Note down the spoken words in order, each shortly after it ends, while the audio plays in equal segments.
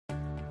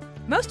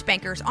Most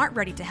bankers aren't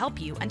ready to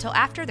help you until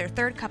after their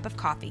third cup of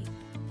coffee.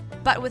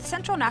 But with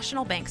Central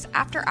National Bank's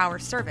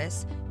after-hours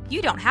service,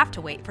 you don't have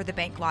to wait for the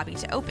bank lobby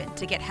to open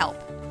to get help.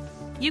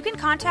 You can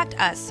contact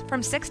us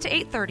from 6 to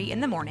 8:30 in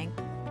the morning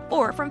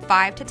or from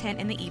 5 to 10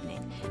 in the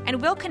evening,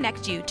 and we'll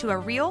connect you to a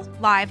real,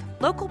 live,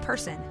 local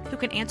person who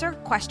can answer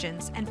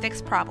questions and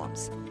fix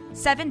problems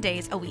 7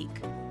 days a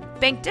week.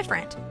 Bank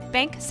different.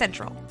 Bank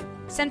Central.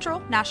 Central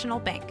National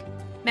Bank.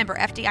 Member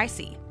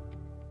FDIC.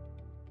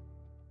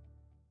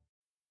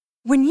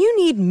 When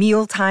you need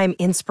mealtime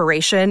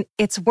inspiration,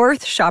 it's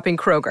worth shopping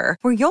Kroger,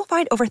 where you'll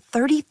find over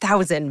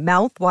 30,000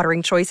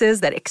 mouth-watering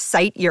choices that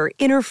excite your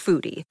inner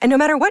foodie. And no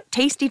matter what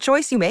tasty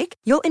choice you make,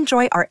 you'll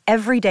enjoy our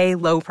everyday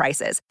low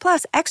prices,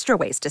 plus extra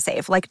ways to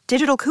save, like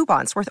digital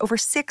coupons worth over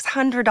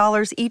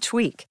 $600 each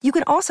week. You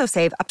can also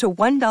save up to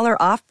 $1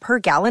 off per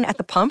gallon at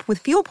the pump with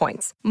fuel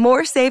points.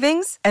 More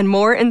savings and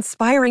more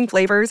inspiring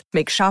flavors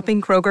make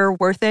shopping Kroger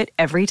worth it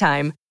every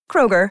time.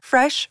 Kroger,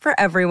 fresh for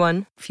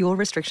everyone. Fuel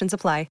restrictions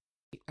apply.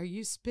 Are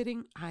you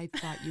spitting? I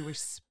thought you were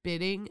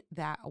spitting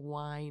that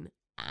wine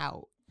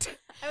out.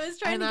 I was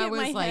trying to get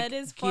my head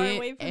as far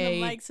away from the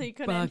mic so you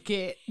couldn't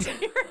hear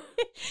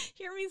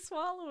me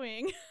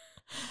swallowing.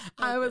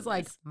 I was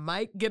like,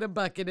 Mike, get a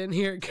bucket in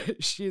here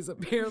because she's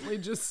apparently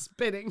just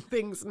spitting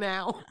things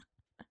now.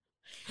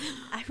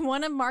 I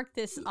want to mark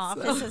this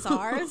office as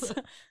ours.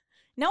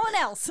 No one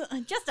else,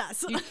 just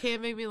us. You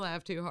can't make me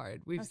laugh too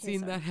hard. We've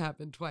seen that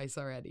happen twice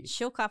already.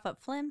 She'll cough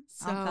up phlegm,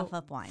 I'll cough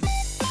up wine.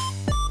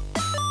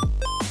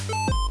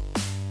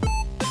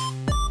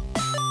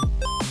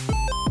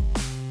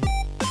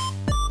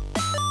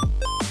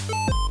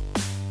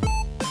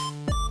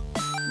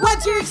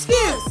 What's your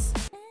excuse?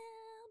 And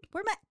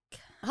we're back.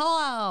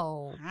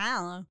 Hello.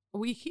 Hello.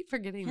 We keep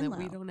forgetting that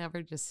we don't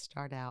ever just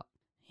start out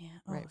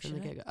right from the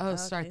get-go. Oh,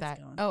 start that.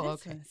 Going. Oh,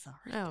 okay.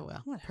 Oh,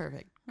 well, Whatever.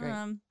 perfect.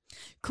 Great.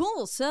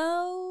 Cool.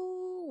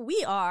 So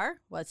we are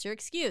What's Your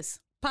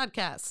Excuse?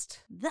 Podcast.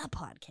 The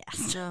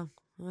podcast. No,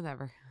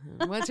 whatever.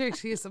 What's your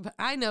excuse?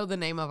 I know the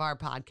name of our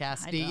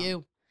podcast. Do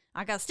you?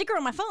 I got a sticker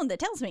on my phone that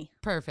tells me.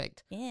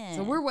 Perfect. Yeah.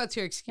 So we're What's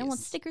Your Excuse? You want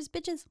stickers,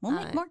 bitches? We'll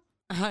make more.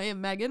 I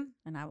am Megan.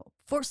 And I will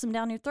force them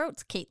down your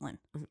throats, Caitlin.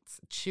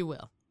 She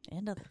will.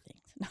 And other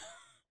things.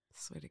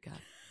 Swear to God.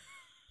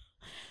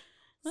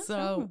 What's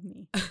wrong with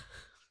me?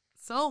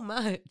 So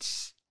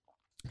much.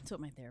 That's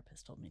what my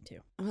therapist told me too.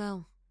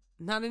 Well,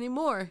 not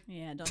anymore.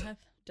 Yeah, don't have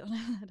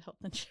that health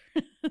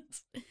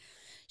insurance.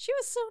 She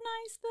was so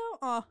nice though.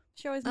 Oh,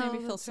 she always made me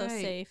feel so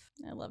safe.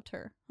 I loved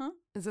her. Huh?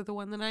 Is it the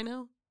one that I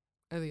know?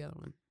 Or the other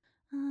one?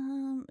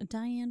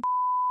 Diane.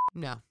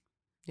 No.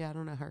 Yeah, I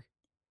don't know her.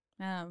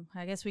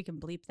 I guess we can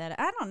bleep that.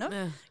 I don't know.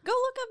 Go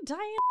look up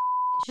Diane.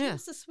 She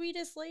was the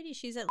sweetest lady.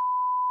 She's at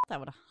I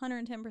would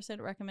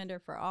 110% recommend her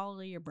for all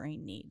of your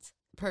brain needs.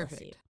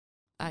 Perfect.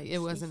 It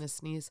wasn't a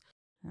sneeze.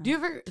 Oh. Do you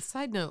ever,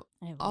 side note,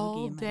 I have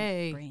all in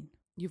day, my brain.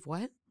 You've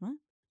what? What?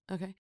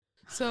 Okay.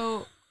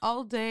 So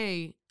all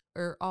day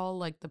or all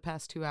like the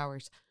past 2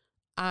 hours,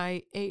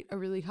 I ate a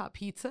really hot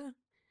pizza.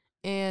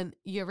 And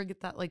you ever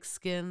get that like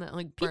skin that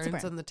like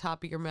burns on the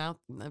top of your mouth?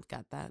 I've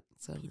got that.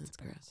 So it's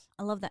gross.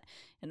 I love that.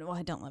 And well,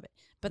 I don't love it.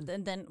 But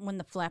then when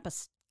the flap of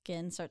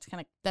skin starts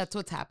kind of that's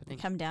what's happening.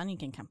 Come down, you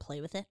can kind of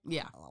play with it.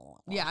 Yeah.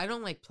 Yeah, I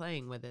don't like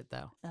playing with it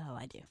though. Oh,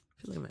 I do.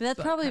 Like but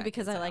that's probably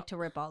because I like to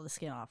rip all the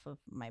skin off of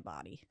my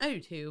body. I do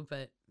too,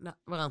 but not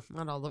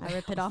all the way. I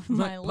rip it off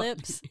my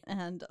lips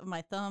and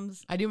my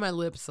thumbs. I do my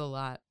lips a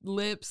lot.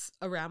 Lips,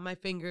 around my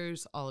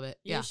fingers, all of it.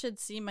 You should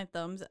see my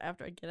thumbs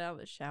after I get out of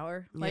the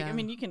shower. Like, I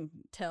mean, you can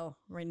tell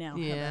right now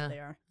how bad they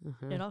are.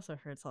 Mm-hmm. It also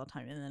hurts all the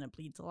time, and then it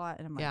bleeds a lot.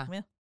 And I'm like,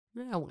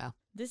 well,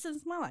 this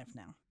is my life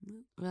now.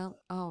 Well,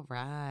 all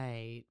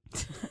right.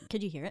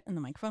 Could you hear it in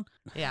the microphone?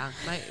 Yeah,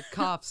 my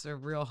coughs are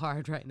real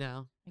hard right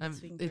now.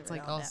 It's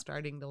like all that.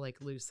 Starting to like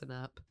loosen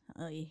up.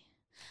 Oh,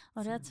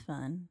 that's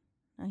fun.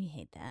 Oh, you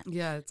hate that.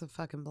 Yeah, it's a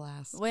fucking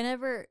blast. When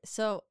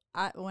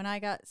I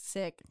got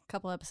sick a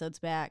couple episodes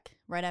back,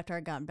 right after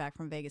I'd gotten back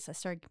from Vegas, I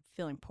started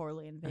feeling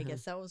poorly in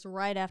Vegas. That was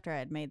right after I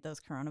had made those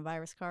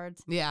coronavirus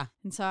cards. Yeah.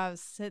 And so I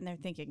was sitting there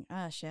thinking,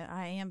 oh, shit,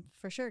 I am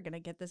for sure going to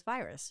get this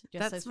virus.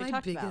 Just That's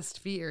my biggest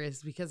fear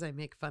is because I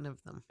make fun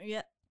of them.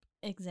 Yeah,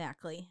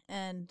 exactly.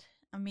 And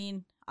I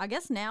mean, I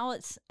guess now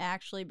it's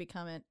actually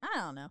becoming, I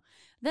don't know.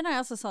 Then I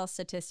also saw a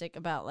statistic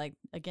about, like,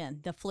 again,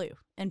 the flu.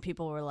 And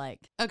people were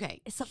like,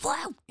 okay, it's the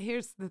flu.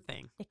 Here's the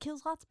thing. It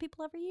kills lots of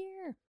people every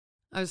year.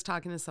 I was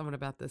talking to someone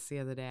about this the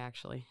other day,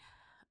 actually.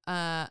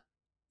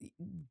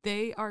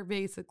 They are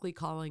basically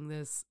calling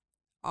this,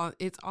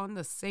 it's on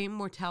the same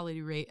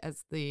mortality rate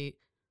as the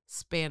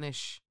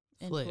Spanish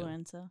flu.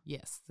 Influenza.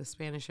 Yes, the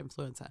Spanish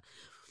influenza.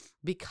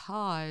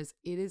 Because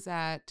it is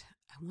at,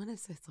 I want to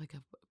say it's like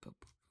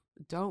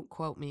don't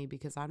quote me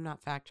because I'm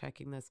not fact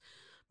checking this,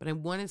 but I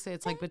want to say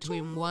it's like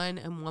between 1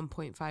 and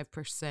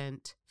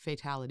 1.5%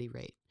 fatality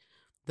rate.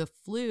 The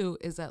flu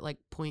is at like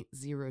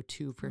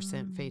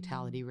 0.02%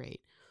 fatality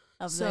rate.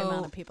 Of the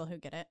amount of people who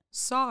get it.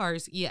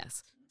 SARS,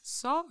 yes.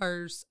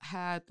 SARS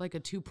had like a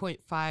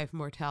 2.5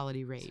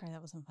 mortality rate. Sorry, that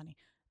wasn't funny.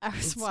 I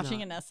was It's watching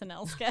not. an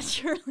SNL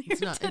sketch earlier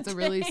It's not. It's a today.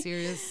 really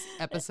serious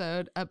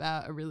episode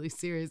about a really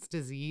serious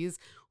disease.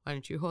 Why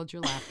don't you hold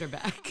your laughter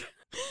back?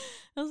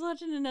 I was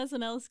watching an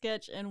SNL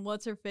sketch, and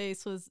what's her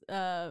face was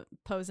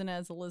posing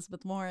as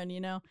Elizabeth Warren, you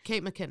know,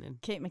 Kate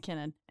McKinnon. Kate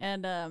McKinnon,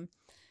 and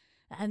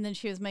then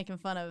she was making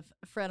fun of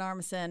Fred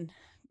Armisen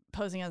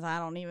posing as I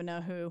don't even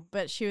know who,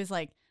 but she was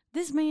like,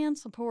 "This man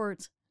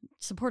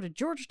supported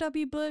George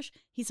W. Bush.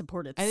 He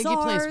supported I think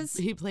SARS.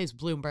 he plays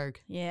Bloomberg.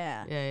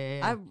 Yeah.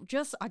 Yeah.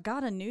 I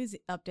got a news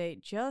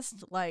update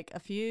just like a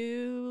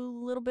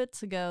few little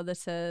bits ago that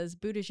says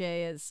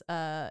Buttigieg has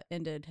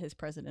ended his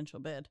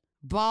presidential bid.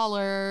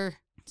 Baller.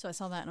 So I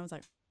saw that and I was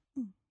like,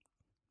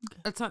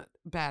 That's not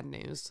bad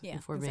news, Yeah,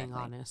 if we're being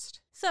exactly.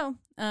 honest. so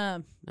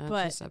No,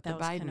 but it's just up that to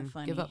was kind Biden. of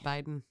funny. Give up,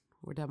 Biden.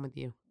 We're done with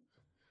you.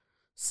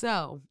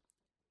 So,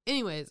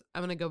 anyways,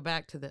 I'm going to go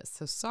back to this.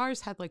 So,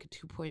 SARS had like a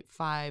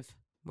 2.5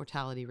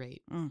 mortality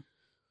rate. Mm.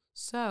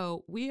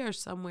 So, we are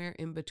somewhere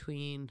in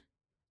between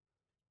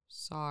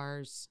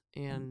SARS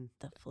and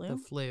The flu. the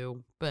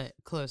flu, but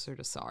closer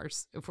to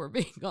SARS, if we're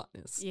being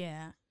honest.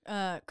 Yeah.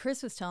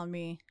 Chris was telling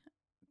me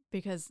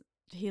because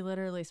he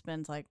literally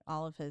spends like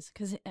all of his,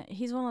 because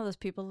he's one of those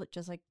people that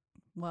just like,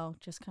 well,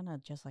 just kind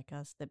of just like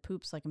us, that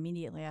poops like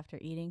immediately after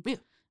eating.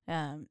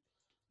 Yeah.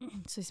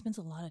 So he spends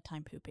a lot of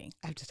time pooping.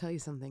 I have to tell you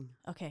something.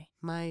 Okay.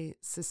 My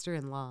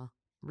sister-in-law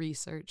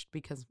researched,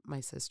 because my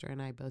sister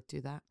and I both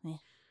do that. Yeah.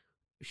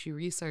 She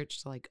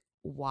researched like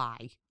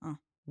why, Oh.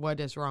 what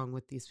is wrong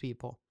with these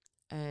people.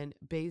 And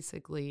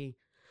basically,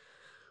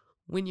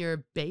 when you're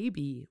a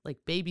baby, like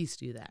babies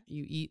do that.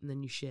 You eat and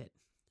then you shit.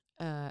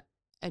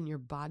 And your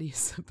body is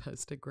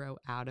supposed to grow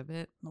out of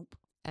it. Nope.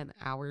 And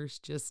ours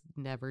just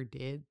never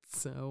did.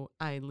 So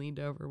I leaned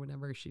over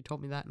whenever she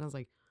told me that. And I was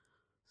like,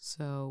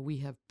 so we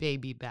have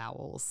baby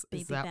bowels.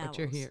 Is Baby that what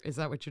you're bowels. here? Is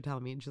that what you're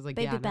telling me? And she's like,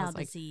 Baby yeah. And I bowel was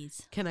like,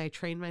 disease. can I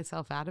train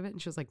myself out of it?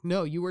 And she was like,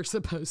 no, you were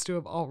supposed to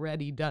have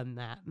already done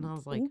that. And I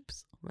was like,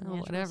 Oops. well, Natural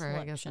whatever.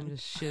 I guess I'm selection.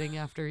 just shitting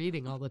after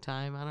eating all the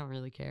time. I don't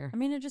really care. I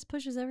mean, it just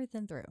pushes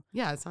everything through.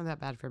 Yeah, it's not that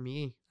bad for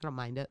me. I don't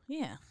mind it.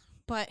 Yeah.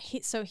 But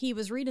he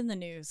was reading the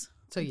news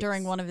So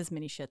during yes. one of his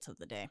mini shits of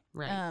the day.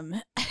 Right.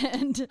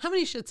 And How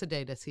many shits a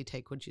day does he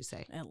take, would you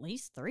say? at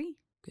least 3.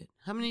 Good.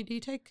 How many do you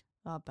take?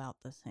 About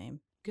the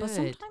same. Good. But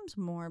sometimes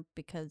more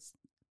because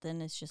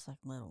then it's just like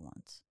little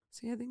ones.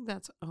 See, I think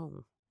that's,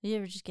 You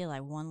ever just get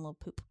like one little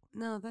poop?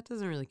 no, that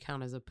doesn't really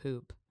count as a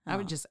poop. I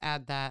would Oh. just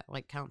add that,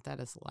 like count that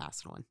as the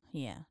last one.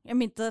 Yeah. I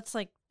mean, that's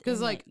like. 'Cause,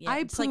 in like, the- I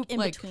it's like poop, in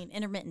like, between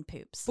intermittent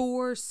poops.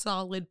 4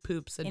 solid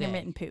poops a day.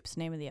 Intermittent poops,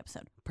 name of the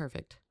episode.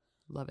 Perfect.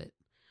 Love it.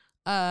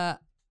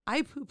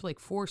 I poop like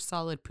 4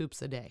 solid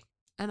poops a day.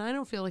 And I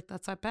don't feel like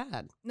that's that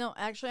bad. No,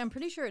 actually, I'm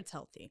pretty sure it's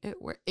healthy.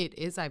 It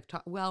is. I've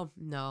talked. Well,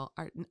 no.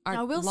 Our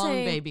I will long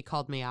say baby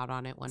called me out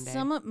on it one day.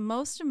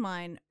 Most of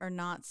mine are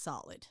not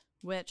solid,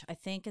 which I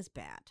think is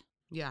bad.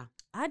 Yeah.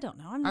 I don't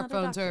know. I'm Our not a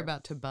phones are doctor.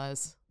 about to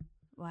buzz.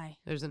 Why?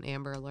 There's an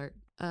Amber Alert.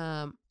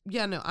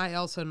 Yeah. No. I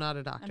also not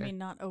a doctor. I mean,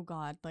 not, oh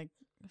God, like,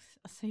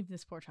 save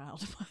this poor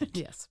child. But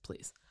yes,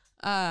 please.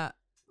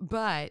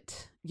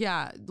 But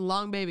yeah,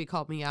 long baby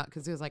called me out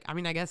because he was like, I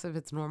mean, I guess if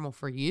it's normal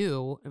for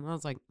you, and I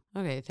was like,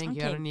 okay, thank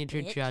you. I Okay, don't need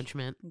your bitch.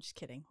 judgment. I'm just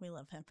kidding. We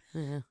love him.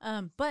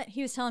 Yeah. But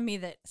he was telling me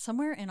that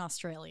somewhere in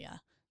Australia,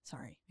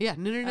 sorry, Yeah.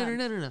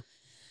 No.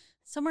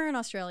 somewhere in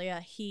Australia,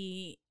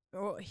 he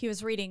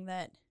was reading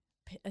that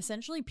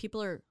essentially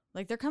people are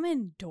like, they're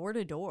coming door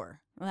to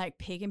door, like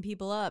picking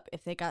people up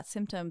if they got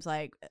symptoms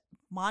like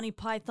Monty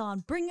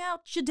Python, bring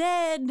out your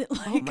dead.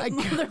 Like, my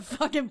God. they're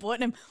fucking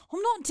putting him,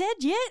 I'm not dead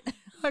yet.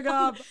 My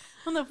God.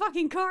 on the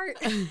fucking cart.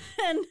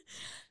 And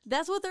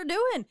that's what they're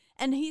doing.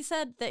 And he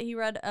said that he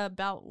read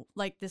about,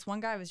 like, this one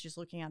guy was just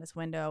looking out his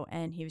window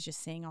and he was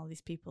just seeing all these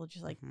people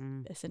just like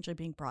essentially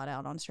being brought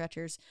out on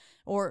stretchers,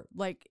 or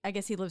like, I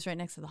guess he lives right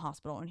next to the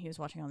hospital, and he was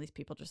watching all these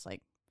people just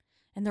like,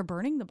 and they're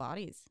burning the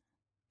bodies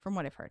from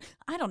what I've heard.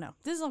 I don't know.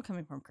 This is all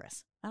coming from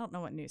Chris. I don't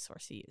know what news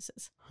source he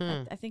uses.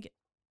 I think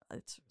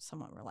it's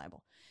somewhat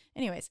reliable.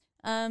 Anyways,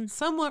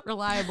 Somewhat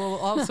reliable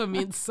also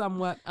means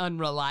somewhat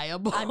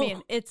unreliable. I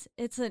mean, it's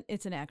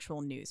an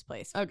actual news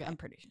place. Okay. I'm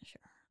pretty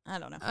sure. I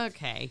don't know.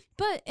 Okay.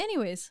 But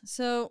anyways,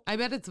 so I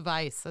bet it's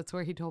Vice. That's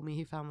where he told me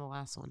he found the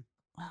last one.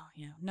 oh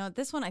yeah, no,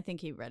 this one I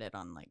think he read it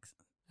on like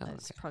Oh,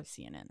 it's okay. probably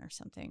CNN or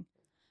something.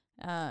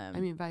 I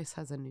mean, Vice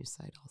has a news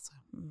site also,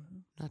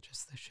 Mhm. not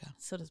just the show.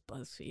 So does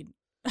BuzzFeed.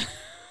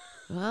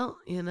 Well,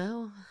 you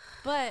know.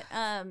 But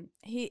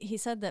he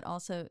said that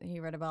also he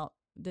read about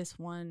this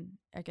one,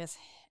 I guess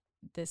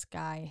this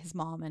guy, his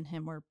mom and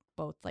him were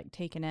both like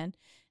taken in, and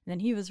then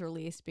he was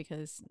released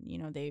because, you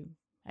know,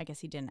 I guess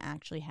he didn't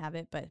actually have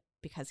it, but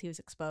because he was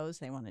exposed,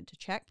 they wanted to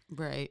check.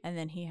 Right. And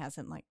then he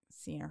hasn't like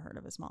seen or heard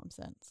of his mom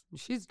since.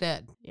 She's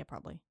dead. Yeah,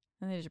 probably.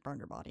 And they just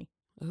burned her body.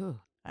 Oh,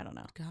 I don't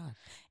know. God.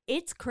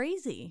 It's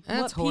crazy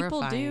That's what people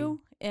horrifying.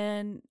 do,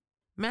 and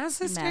Mass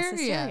hysteria.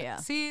 hysteria.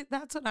 See,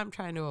 that's what I'm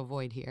trying to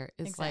avoid here.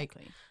 It's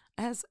exactly.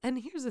 like, and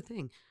here's the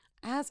thing.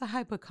 As a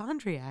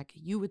hypochondriac,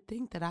 you would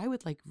think that I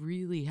would like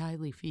really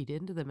highly feed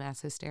into the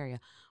mass hysteria,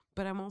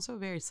 but I'm also a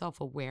very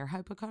self-aware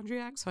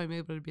hypochondriac. So I'm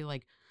able to be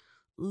like,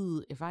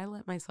 ooh, if I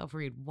let myself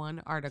read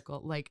one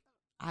article, like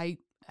I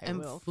am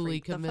will fully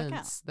freak the fuck out.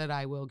 convinced that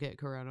I will get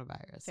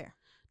coronavirus. Fair.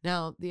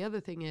 Now, the other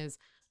thing is,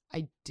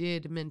 I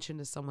did mention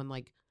to someone,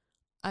 like,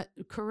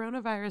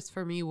 coronavirus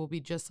for me will be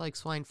just like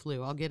swine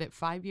flu. I'll get it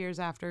 5 years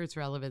after its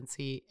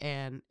relevancy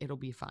and it'll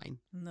be fine.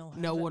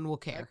 No one will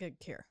care. A good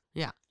cure.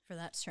 Yeah. For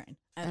that strain.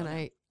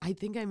 I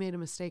think I made a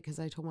mistake because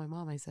I told my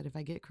mom, I said, if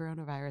I get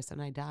coronavirus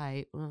and I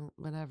die, well,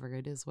 whatever,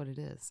 it is what it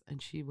is.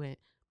 And she went,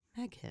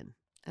 Megan.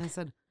 And I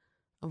said,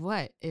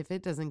 what? If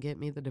it doesn't get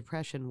me, the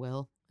depression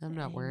will. I'm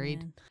not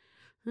worried.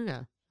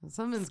 Yeah.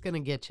 Something's going to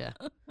get you.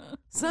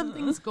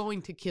 Something's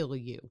going to kill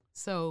you.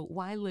 So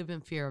why live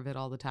in fear of it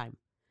all the time?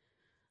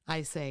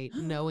 I say,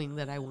 knowing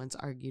that I once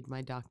argued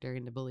my doctor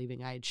into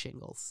believing I had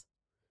shingles.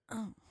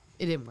 Oh.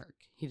 It didn't work.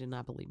 He did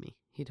not believe me.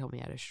 He told me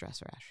I had a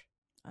stress rash.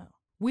 Oh.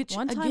 Which,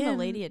 one time again, a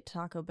lady at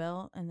Taco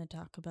Bell in the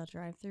Taco Bell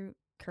drive-thru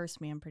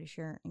cursed me, I'm pretty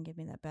sure, and gave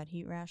me that bad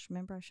heat rash.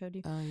 Remember I showed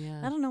you? Oh,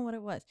 yeah. I don't know what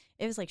it was.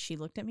 It was like she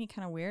looked at me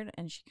kind of weird,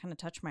 and she kind of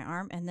touched my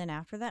arm, and then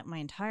after that, my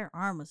entire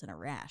arm was in a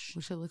rash.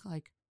 What should it look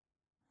like?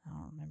 I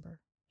don't remember.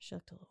 She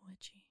looked a little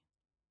witchy.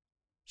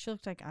 She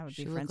looked like I would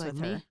She be looked friends like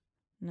with her. me?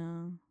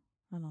 No,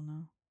 I don't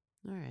know.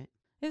 All right.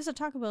 It was a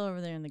Taco Bell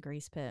over there in the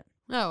grease pit.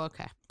 Oh,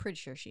 okay. Pretty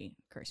sure she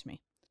cursed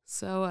me.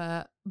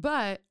 So,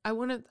 but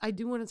I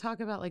do want to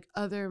talk about like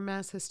other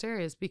mass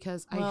hysterias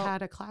because I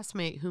had a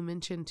classmate who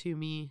mentioned to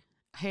me,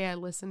 hey, I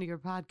listened to your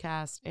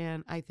podcast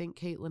and I think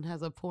Caitlin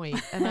has a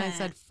point. And I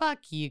said,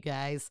 fuck you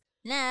guys.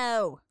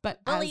 No.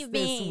 But believe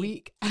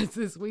me. As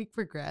this week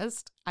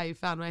progressed, I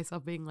found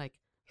myself being like,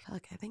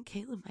 fuck, I think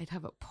Caitlin might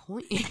have a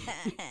point.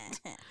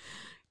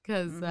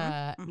 Because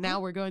now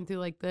we're going through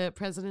like the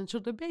presidential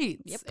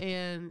debates. Yep.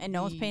 And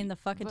no one's paying the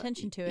fuck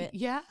attention to it.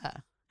 Yeah.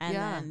 And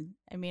then,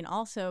 I mean,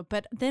 also,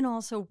 but then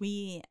also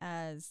we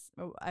I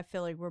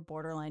feel like we're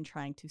borderline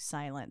trying to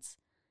silence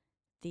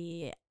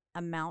the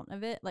amount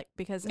of it, like,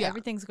 because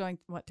everything's going,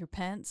 through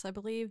Pence, I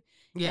believe.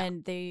 Yeah.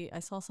 And I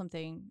saw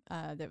something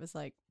that was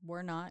like,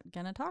 we're not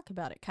going to talk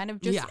about it. Kind of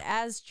just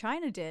as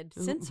China did,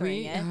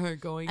 censoring it. We are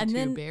going and to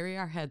then, bury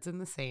our heads in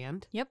the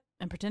sand. Yep.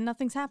 And pretend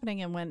nothing's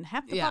happening. And when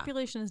half the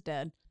population is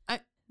dead,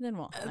 then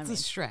we'll. It's a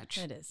stretch.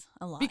 It is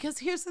a lot. Because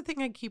here's the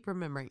thing I keep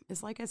remembering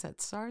is, like I said,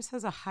 SARS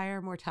has a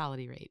higher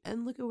mortality rate.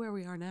 And look at where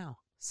we are now.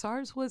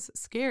 SARS was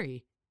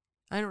scary.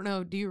 I don't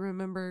know. Do you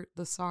remember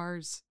the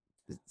SARS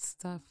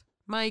stuff?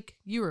 Mike,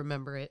 you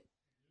remember it.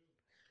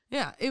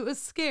 Yeah, it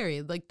was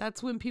scary. Like,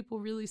 that's when people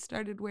really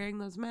started wearing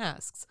those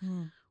masks,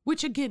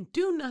 which, again,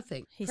 do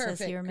nothing. He Perfect,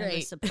 says he remembers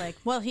great. the plague.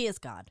 Well, he is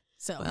God.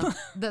 So Well,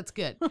 that's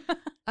good.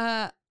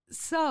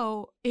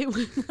 So it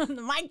was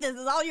Mike, this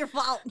is all your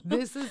fault.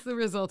 This is the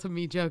result of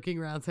me joking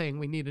around saying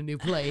we need a new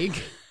plague.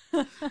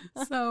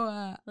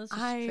 So let's just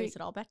trace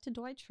it all back to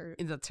Dwight Schrute.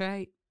 That's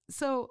right.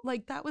 So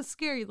like that was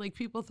scary. Like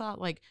people thought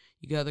like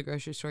you go to the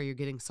grocery store, you're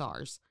getting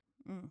SARS.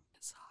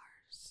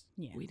 SARS.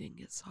 Yeah. We didn't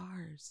get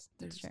SARS.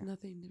 There's Sure.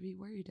 nothing to be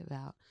worried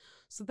about.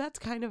 So that's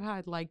kind of how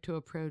I'd like to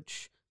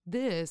approach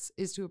this,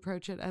 is to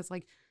approach it as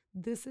like,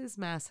 this is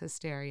mass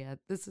hysteria.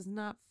 This is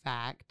not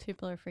fact.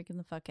 People are freaking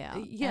the fuck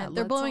out. Yeah, And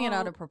they're let's blowing it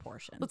out all- of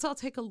proportion. Let's all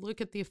take a look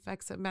at the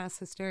effects that mass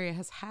hysteria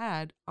has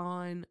had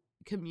on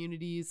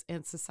communities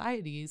and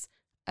societies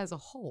as a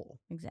whole.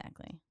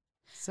 Exactly.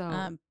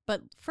 So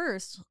But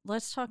first,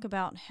 let's talk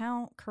about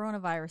how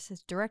coronavirus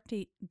is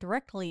directly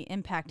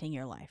impacting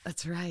your life.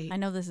 that's right. I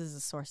know this is a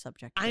sore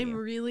subject for I'm you.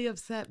 really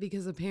upset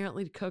because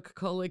apparently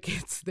Coca-Cola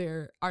gets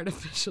their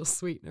artificial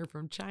sweetener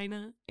from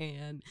China,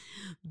 and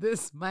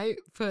this might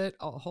put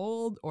a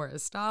hold or a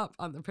stop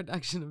on the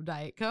production of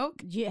Diet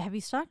Coke. Have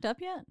you stocked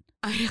up yet?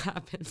 I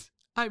haven't.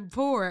 I'm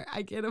poor.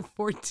 I can't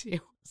afford to.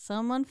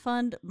 Someone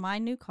fund my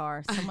new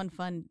car. Someone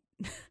fund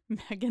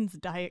Megan's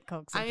Diet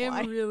Coke supply. I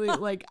am really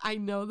like, I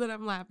know that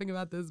I'm laughing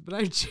about this, but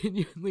I'm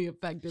genuinely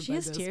affected She by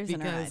has this tears in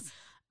her because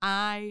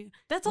eyes.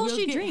 That's all will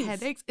she get drinks.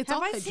 Headaches. It's Have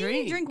all I I seen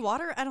drink. you drink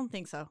water? I don't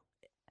think so.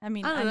 I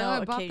mean, I don't know.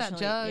 I bought that occasionally,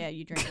 jug. yeah,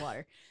 you drink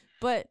water,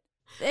 but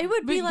it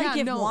would be But like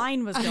yeah, if no,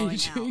 wine was going I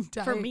drink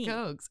out for Diet me.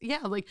 Cokes.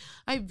 Yeah, like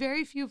I have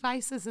very few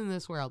vices in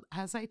this world.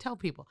 As I tell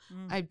people,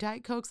 I have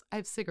Diet Cokes, I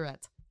have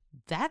cigarettes.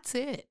 That's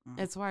it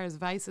as far as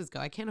vices go.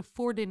 I can't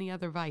afford any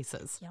other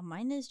vices. Yeah,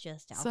 mine is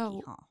just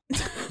So- alcohol.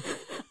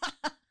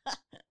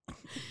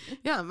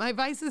 Yeah, my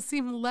vices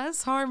seem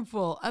less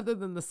harmful other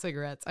than the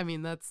cigarettes. I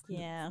mean, that's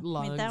Yeah,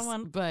 lungs, I mean, that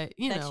one, but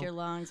you that's know, your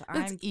lungs.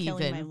 that's I'm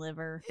killing my even.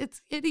 liver.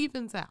 it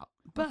evens out.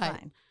 We're But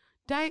fine.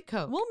 Diet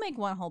Coke, We'll make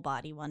one whole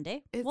body one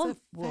day. it's we'll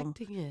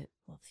affecting it.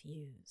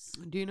 fuse.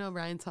 Do you know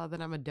Ryan saw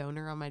that I'm a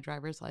donor on my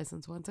driver's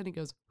license once, and he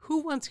goes,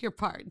 "Who wants your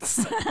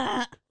parts?"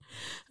 I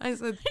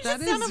said, It "That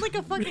just is sounded like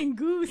a fucking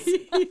goose.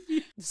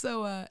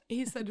 So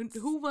he said,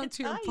 "Who wants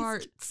your Christ.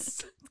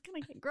 parts?" It's gonna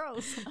get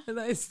gross. And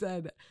I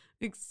said,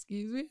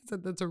 "Excuse me?" I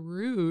said, "That's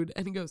rude."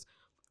 And he goes,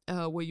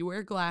 "Well, you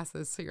wear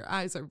glasses, so your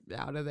eyes are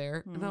out of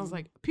there." And I was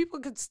like, "People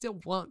could still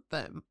want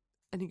them."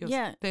 And he goes,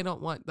 Yeah. "They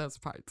don't want those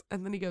parts."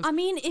 And then he goes, I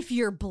mean, if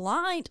you're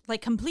blind,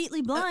 like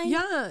completely blind.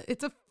 "Yeah,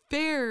 it's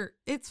fair.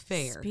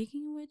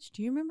 Speaking of Witch?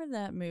 Do you remember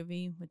that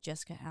movie with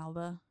Jessica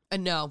Alba?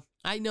 No,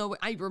 I know.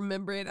 I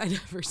remember it. I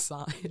never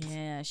saw it.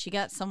 Yeah, she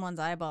got someone's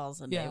eyeballs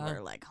and they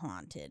were like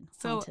haunted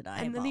eyeballs.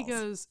 And then he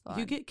goes,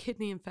 you get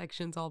kidney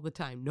infections all the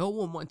time. No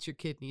one wants your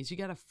kidneys. You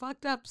got a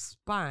fucked up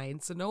spine,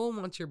 so no one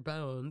wants your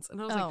bones.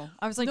 And I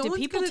was like, no do one's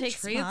people take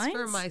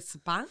transfer spines? my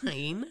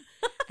spine?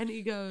 And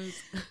he goes,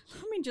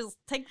 let me just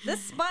take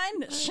this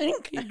spine,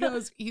 shink. He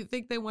goes, you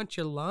think they want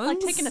your lungs? Like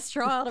taking a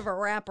straw out of a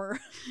wrapper.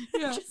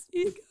 Yeah, just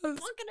he goes,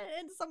 plunking it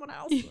into someone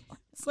else.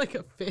 It's like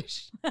a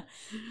fish.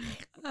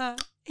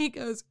 He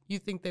goes, you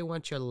think they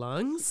want your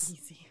lungs?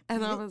 Easy.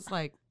 And I was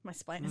like, my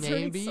spine is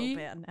hurting maybe. so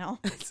bad now.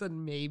 I said,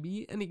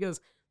 maybe. And he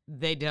goes,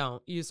 they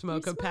don't. You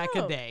smoke a pack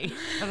a day.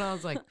 And I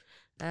was like,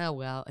 oh,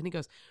 well. And he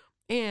goes,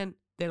 and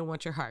they don't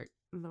want your heart.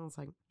 And I was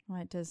like,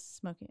 Why does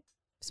smoking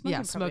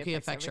smoking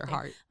affects your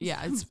heart.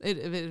 Yeah,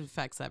 it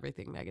affects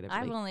everything negatively.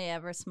 I've only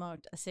ever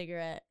smoked a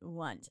cigarette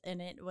once,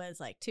 and it was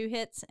like 2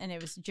 hits, and it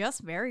was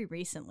just very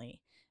recently.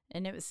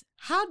 And it was...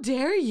 How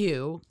dare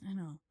you? I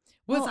know.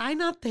 Was I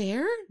not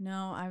there?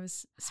 No, I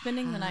was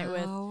spending the night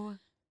with... How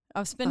I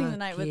was spending the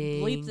night with...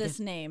 Bleep this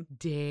name.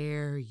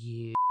 Dare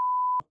you?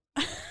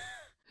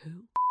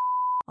 Who?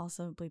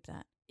 Also bleep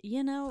that.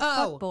 You know,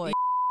 Oh, fuckboy.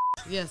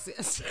 Yes,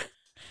 yes.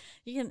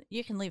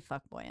 You can leave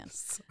fuckboy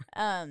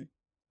in.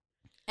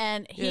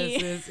 And he...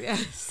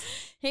 Yes.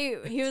 he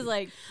was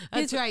like...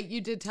 That's right.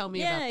 You did tell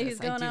me about this. Yeah, he's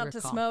going out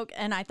to smoke,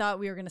 and I thought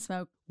we were going to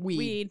smoke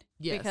weed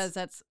yes. because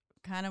that's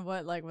kind of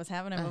what like was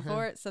happening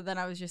before. So then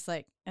I was just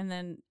like, and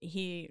then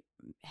he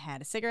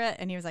had a cigarette,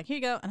 and he was like, "Here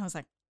you go," and I was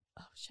like,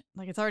 "Oh shit!"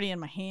 Like it's already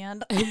in my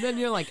hand. And then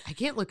you're like, "I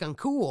can't look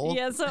uncool."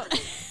 Yeah, so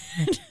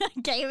I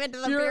gave it to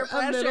the You're peer a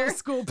pressure. middle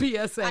school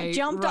PSA. I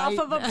jumped right off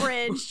of a now.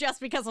 bridge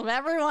just because of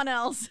everyone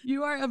else,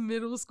 You are a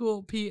middle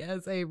school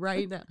PSA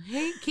right now.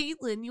 Hey,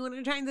 Caitlin, you want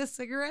to try this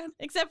cigarette?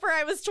 except for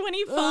I was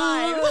 25,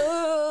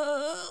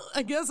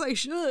 I guess I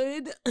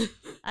should.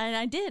 and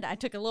I did. I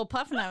took a little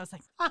puff, and I was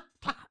like.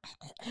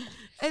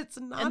 It's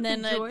not And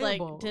then I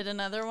enjoyable. like did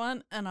another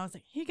one, and I was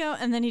like, "Here you go."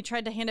 And then he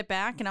tried to hand it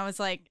back, and I was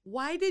like,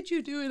 Why did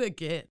you do it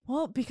again?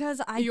 "Well, because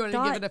I You want to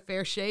thought." give it a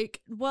fair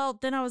shake? Well,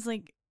 then I was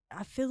like,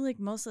 I feel like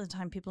most of the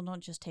time people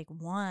don't just take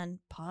one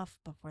puff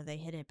before they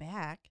hit it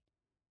back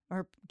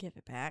or give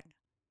it back.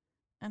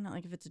 I don't know,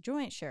 like if it's a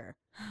joint, sure.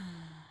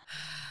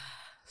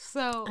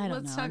 So I don't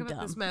let's know, talk I'm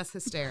about this dumb. mass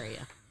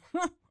hysteria.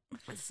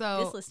 This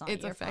So list's not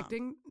it's your fault.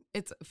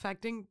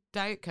 affecting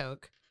Diet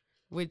Coke,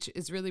 which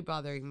is really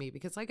bothering me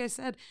because, like I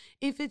said,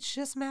 if it's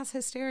just mass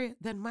hysteria,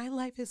 then my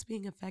life is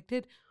being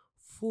affected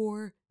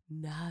for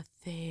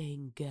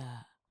nothing.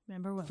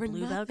 Remember when For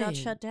Bluebell got nothing.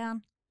 shut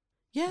down?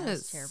 Yes, That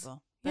was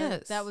terrible.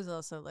 Yes, That was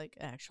also like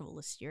actual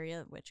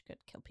listeria, which could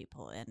kill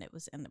people, and it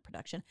was in the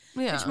production,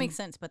 yeah, which makes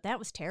sense. But that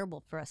was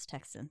terrible for us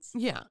Texans.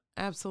 yeah,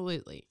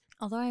 absolutely,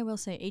 Although I will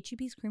say,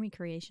 HEB's Creamy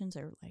Creations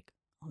are like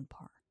on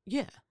par.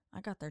 yeah. I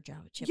got their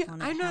Java chip Yeah,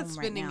 on at I'm not home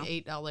spending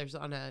right now. $8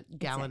 on a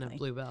gallon Exactly. of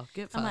Bluebell.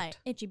 Get I'm fucked.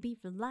 like, HEB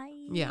for life.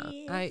 Yeah,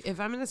 if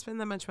I'm gonna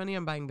spend that much money,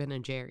 I'm buying Ben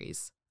and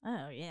Jerry's.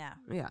 Oh, yeah.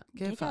 Yeah, They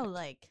get go fucked.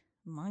 like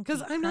monkey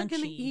Because I'm not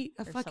gonna crunchy eat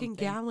a or fucking something.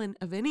 gallon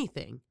of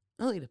anything.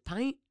 I'll eat a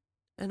pint,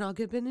 and I'll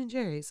get Ben and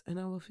Jerry's, and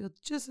I will feel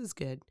just as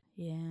good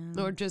Yeah.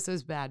 or just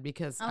as bad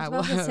because I was will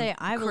about to have say,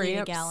 I will eat a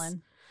cramps.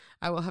 gallon.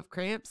 I will have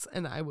cramps,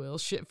 and I will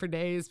shit for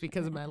days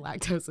because of my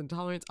lactose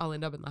intolerance. I'll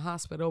end up in the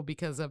hospital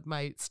because of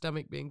my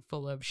stomach being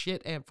full of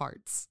shit and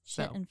farts.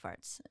 Shit So and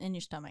farts in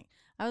your stomach.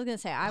 I was going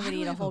to say, I Why would do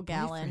eat I a have a whole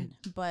gallon,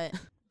 boyfriend?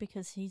 but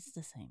because he's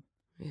the same.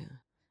 yeah,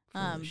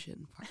 full of Um, shit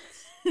and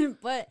farts.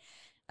 But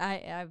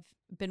I've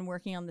been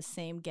working on the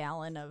same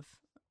gallon of,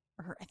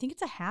 or I think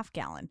it's a half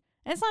gallon.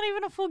 And it's not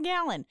even a full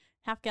gallon.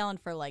 Half gallon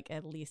for like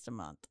at least a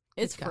month.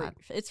 It's Good God.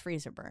 it's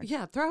freezer burn.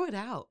 Yeah, throw it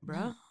out,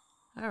 bro.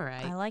 All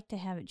right. I like to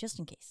have it just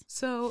in case.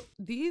 So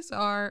these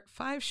are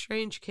 5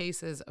 strange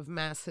cases of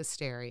mass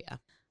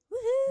hysteria.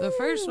 The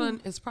first one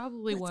is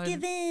probably Let's one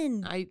give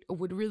in. I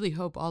would really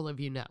hope all of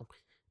you know.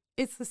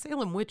 It's the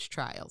Salem witch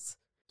trials.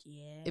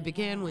 Yeah. It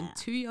began when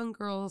 2 young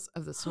girls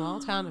of the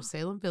small town of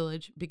Salem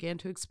Village began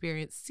to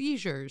experience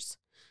seizures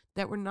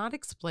that were not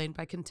explained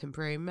by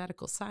contemporary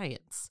medical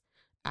science.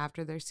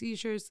 After their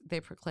seizures, they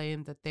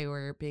proclaimed that they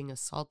were being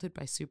assaulted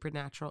by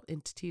supernatural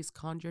entities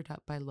conjured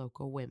up by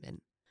local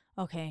women.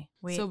 Okay,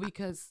 wait. So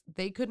because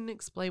they couldn't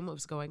explain what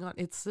was going on,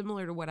 it's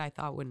similar to what I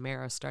thought when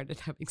Mara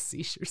started having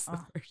seizures the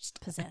first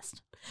time.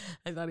 possessed.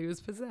 I thought he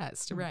was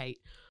possessed, right.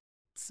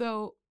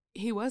 So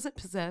he wasn't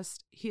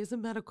possessed. He has a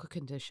medical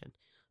condition.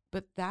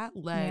 But that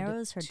led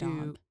Mara's her to,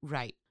 dog.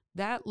 right,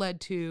 that led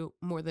to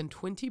more than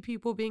 20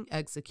 people being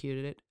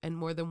executed and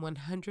more than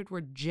 100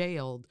 were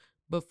jailed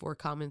before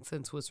common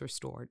sense was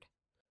restored.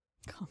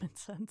 Common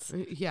sense.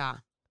 Yeah.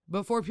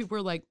 Before people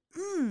were like,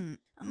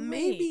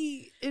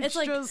 maybe it's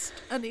like- just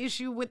an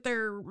issue with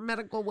their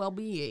medical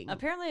well-being.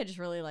 Apparently, I just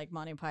really like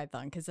Monty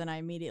Python because then I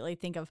immediately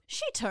think of,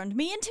 she turned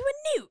me into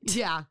a newt.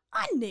 Yeah.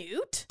 A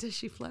newt. Does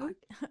she float?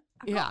 I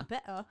Yeah. got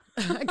better.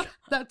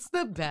 That's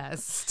the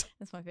best.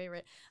 That's my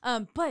favorite.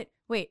 But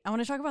wait, I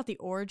want to talk about the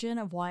origin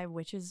of why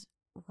witches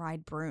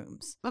ride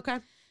brooms. Okay.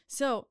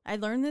 So I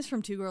learned this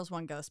from Two Girls,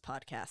 One Ghost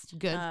podcast.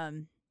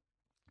 Good.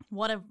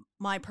 one of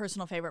my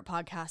personal favorite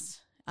podcasts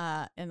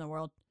in the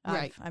world.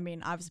 Right. I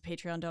mean, I was a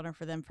Patreon donor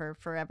for them for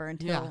forever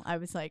until I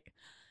was like,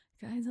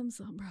 guys, I'm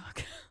so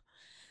broke.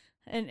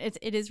 And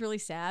it is really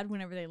sad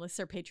whenever they list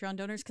their Patreon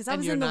donors, because I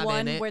was in the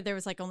one where there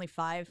was like only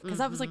 5, because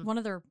I was like one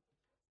of their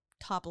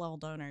top level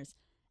donors,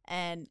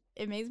 and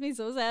it makes me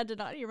so sad to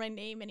not hear my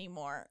name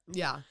anymore.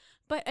 Yeah.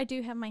 But I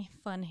do have my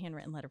fun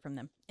handwritten letter from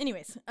them.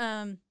 Anyways,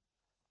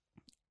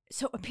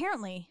 so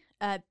apparently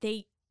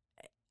I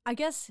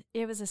guess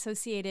it was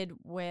associated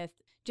with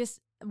just,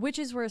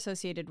 witches were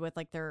associated with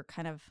like their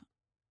kind of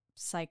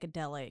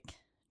psychedelic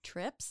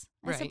trips,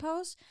 I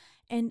suppose.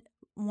 And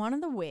one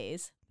of the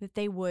ways that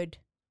they would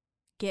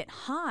get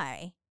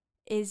high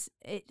is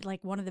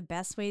like one of the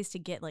best ways to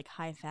get like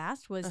high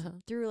fast was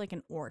through like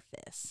an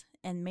orifice,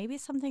 and maybe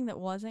something that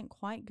wasn't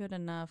quite good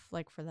enough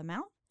like for the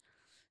mouth.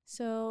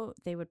 So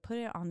they would put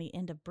it on the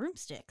end of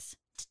broomsticks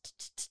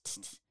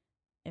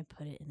and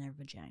put it in their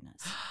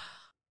vaginas.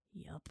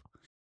 Yup.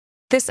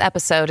 This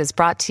episode is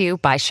brought to you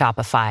by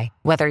Shopify.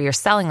 Whether you're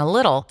selling a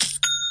little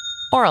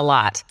or a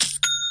lot,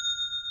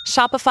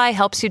 Shopify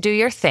helps you do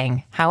your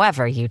thing,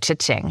 however you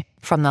cha-ching.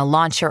 From the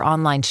launch your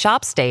online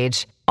shop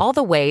stage, all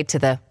the way to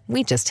the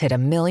we just hit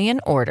 1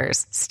 million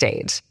orders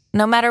stage.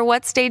 No matter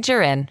what stage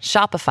you're in,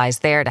 Shopify's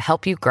there to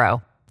help you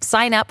grow.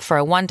 Sign up for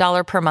a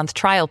 $1 per month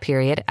trial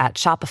period at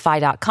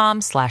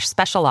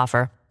shopify.com/special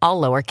offer,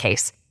 all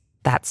lowercase.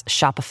 That's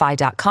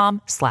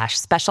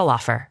shopify.com/special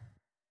offer.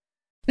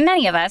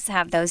 Many of us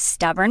have those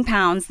stubborn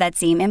pounds that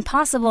seem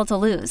impossible to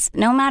lose,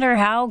 no matter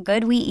how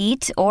good we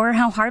eat or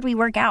how hard we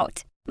work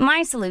out.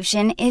 My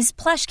solution is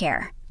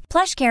PlushCare.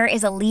 PlushCare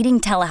is a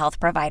leading telehealth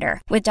provider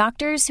with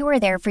doctors who are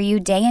there for you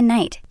day and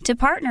night to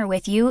partner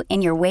with you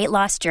in your weight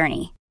loss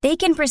journey. They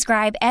can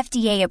prescribe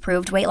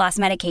FDA-approved weight loss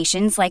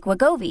medications like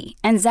Wegovy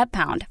and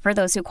Zepbound for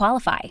those who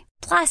qualify.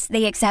 Plus,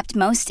 they accept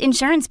most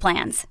insurance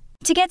plans.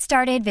 To get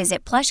started,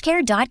 visit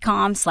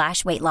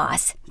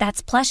plushcare.com/weightloss.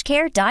 That's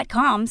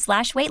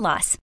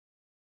plushcare.com/weightloss.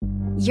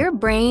 Your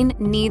brain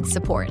needs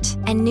support,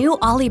 and new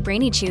Ollie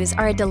Brainy Chews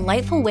are a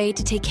delightful way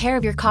to take care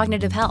of your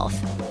cognitive health.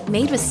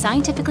 Made with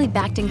scientifically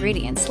backed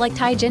ingredients like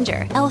Thai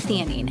ginger,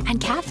 L-theanine, and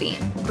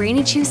caffeine,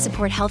 Brainy Chews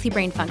support healthy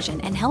brain function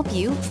and help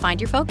you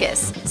find your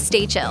focus,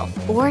 stay chill,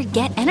 or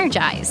get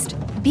energized.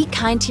 Be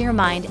kind to your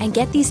mind and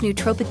get these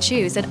nootropic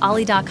chews at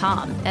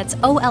ollie.com. That's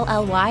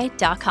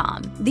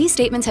OLLY.com. These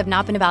statements have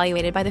not been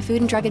evaluated by the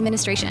Food and Drug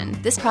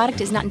Administration. This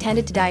product is not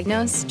intended to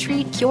diagnose,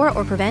 treat, cure,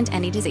 or prevent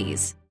any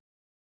disease.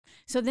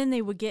 So then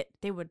they would get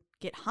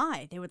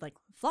high. They would like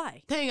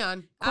fly. Hang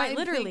on. Quite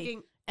literally.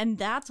 Thinking, and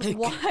that's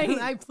why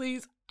I'm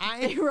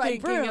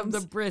thinking of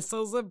the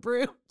bristles of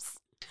brooms.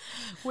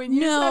 When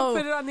you said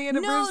put it on the end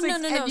of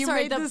broomsticks and you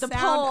made the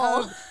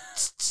sound of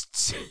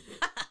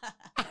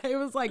I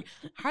was like,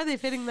 how are they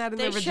fitting that in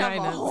their vaginas? Shove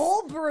a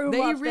whole broom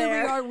They up really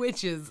there. are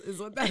witches, is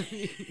what that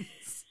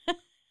means.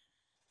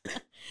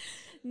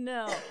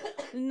 No.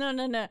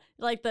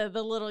 Like the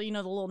little, the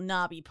little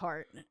knobby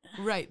part.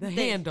 Right, the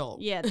handle.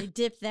 Yeah, they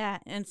dip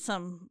that in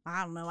some,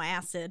 I don't know,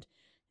 acid,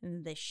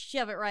 and they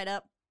shove it right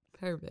up.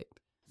 Perfect.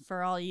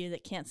 For all you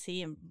that can't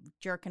see, I'm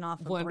jerking off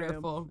a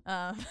Wonderful.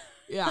 broom.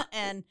 Yeah.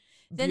 And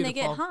then they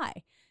get Beautiful.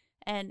 high.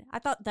 And I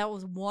thought that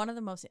was one of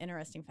the most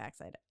interesting facts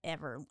I'd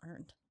ever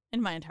learned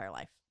in my entire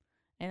life.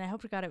 And I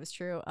hope to God it was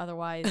true.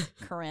 Otherwise,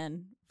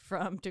 Corinne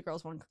from Two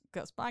Girls, One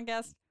Ghost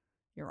podcast,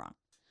 you're wrong.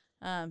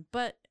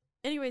 But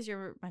anyways,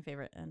 you're my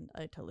favorite, and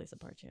I totally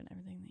support you in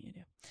everything that you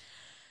do.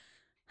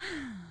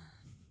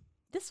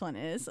 This one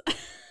is...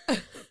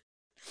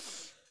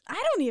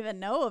 I don't even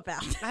know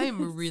about this.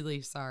 I'm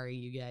really sorry,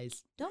 you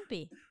guys. Don't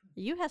be.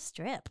 You have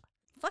strep.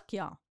 Fuck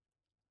y'all.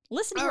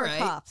 Listen to All our right.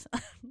 coughs.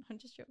 I'm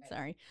just joking.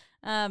 Sorry.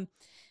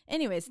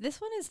 Anyways, this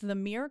one is the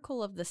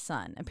Miracle of the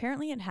Sun.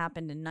 Apparently it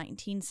happened in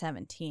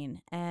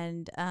 1917.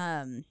 And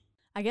I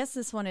guess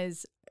this one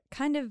is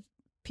kind of,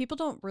 people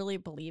don't really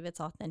believe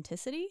its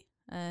authenticity.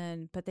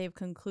 But they've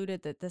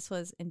concluded that this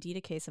was indeed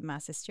a case of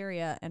mass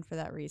hysteria. And for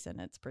that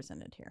reason, it's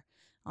presented here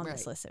on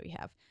this list that we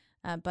have.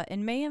 But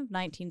in May of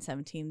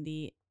 1917,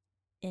 the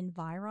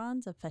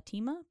environs of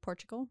Fatima,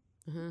 Portugal,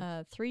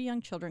 3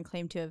 young children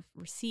claimed to have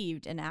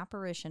received an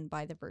apparition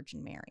by the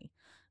Virgin Mary.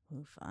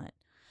 Ooh, fun.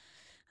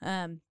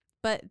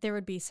 But there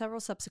would be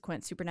several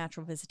subsequent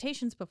supernatural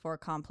visitations before a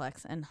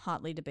complex and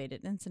hotly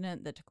debated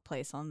incident that took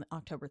place on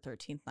October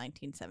 13th,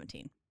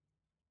 1917.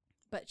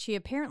 But she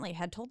apparently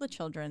had told the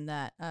children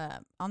that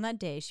on that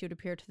day she would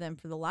appear to them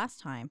for the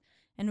last time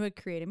and would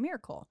create a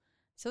miracle.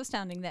 So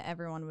astounding that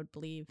everyone would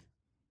believe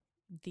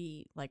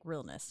the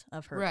realness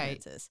of her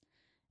appearances.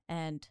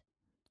 And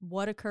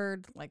what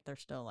occurred, they're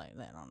still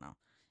they don't know.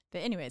 But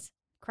anyways,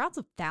 crowds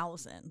of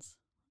thousands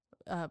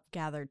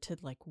gathered to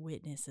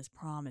witness this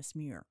promised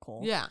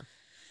miracle. Yeah.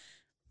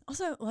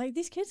 Also,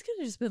 these kids could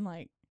have just been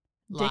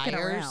dicking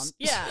around.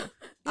 Yeah. Yeah.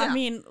 I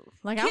mean,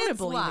 I would Kids have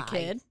believed lie. a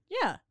kid.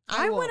 Yeah.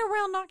 I I went won't.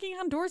 around knocking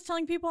on doors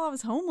telling people I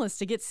was homeless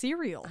to get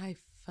cereal. I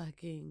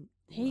fucking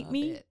hate Love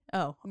me. it.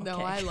 Oh, okay. No,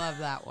 I love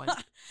that one.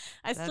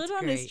 I That's stood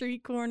on a great.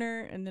 street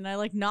corner and then I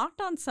like knocked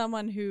on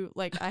someone who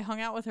like I hung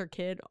out with her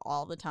kid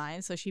all the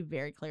time, so she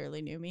very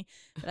clearly knew me.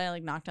 But I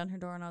like knocked on her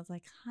door and I was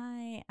like,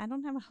 "Hi, I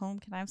don't have a home.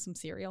 Can I have some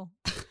cereal?"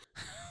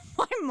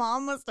 My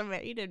mom must have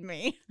hated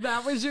me.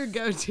 That was your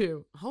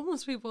go-to.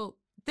 Homeless people,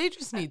 they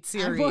just need I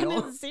cereal.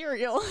 wanted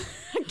cereal.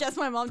 I guess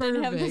my mom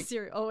didn't have the Perfect.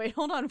 cereal. Oh wait,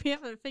 hold on. We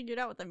haven't figured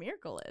out what the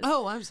miracle is.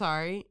 Oh, I'm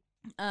sorry.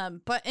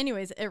 But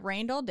anyways, it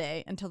rained all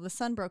day until the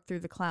sun broke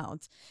through the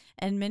clouds,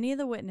 and many of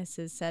the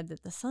witnesses said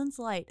that the sun's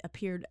light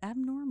appeared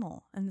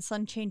abnormal, and the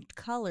sun changed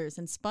colors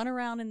and spun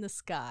around in the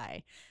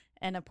sky.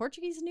 And a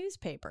Portuguese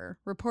newspaper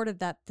reported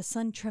that the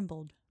sun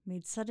trembled,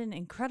 made sudden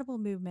incredible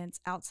movements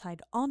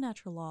outside all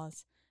natural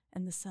laws,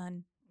 and the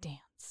sun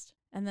danced.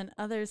 And then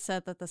others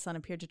said that the sun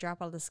appeared to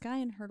drop out of the sky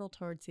and hurtle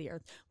towards the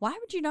earth. Why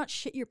would you not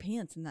shit your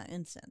pants in that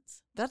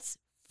instance? That's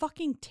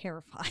fucking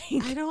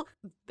terrifying. I don't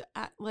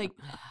like.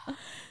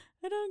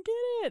 I don't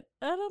get it.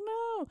 I don't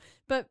know.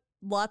 But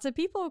lots of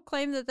people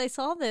claim that they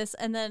saw this,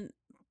 and then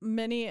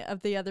many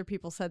of the other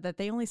people said that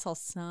they only saw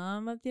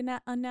some of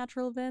the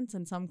unnatural events,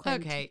 and some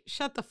claimed. Okay,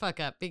 shut the fuck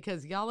up,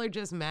 because y'all are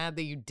just mad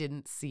that you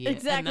didn't see it. And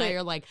Exactly. now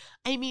you're like,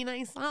 I mean,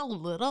 I saw a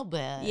little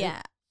bit.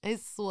 Yeah. I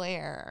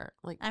swear.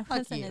 Like, I fuck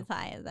wasn't you. as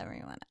high as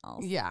everyone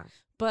else. Yeah.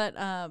 But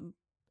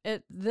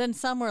then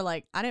some were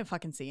like, I didn't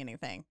fucking see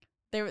anything.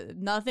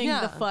 Nothing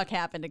Yeah. the fuck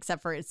happened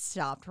except for it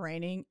stopped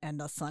raining and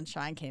the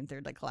sunshine came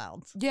through the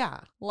clouds.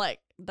 Yeah. Like,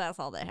 that's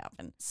all that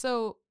happened.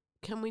 So,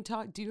 can we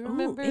talk? Do you Ooh,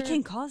 remember? it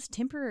can cause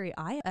temporary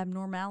eye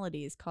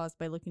abnormalities caused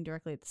by looking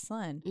directly at the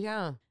sun.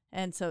 Yeah.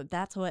 And so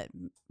that's what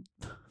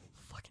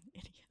fucking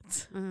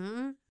idiots.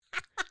 Mm-hmm.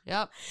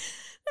 Yep.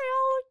 They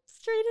all look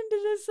straight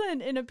into the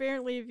sun. And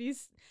apparently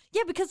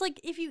because like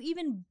if you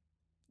even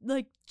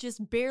like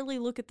just barely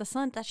look at the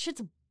sun, that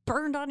shit's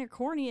burned on your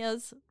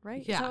corneas,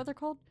 right? Is Yeah. that what they're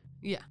called?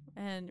 Yeah.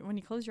 And when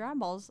you close your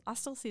eyeballs, I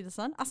still see the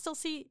sun. I still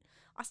see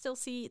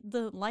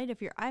the light of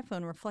your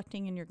iPhone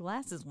reflecting in your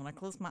glasses when I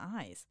close my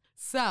eyes.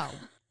 So,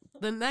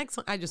 the next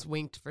one, I just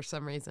winked for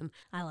some reason.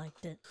 I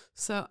liked it.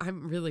 So,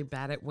 I'm really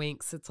bad at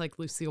winks. It's like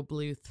Lucille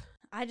Bluth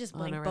I just on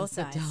blinked both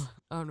eyes.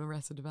 on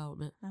Arrested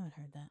Development. I haven't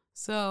heard that.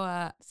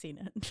 So, Seen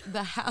it.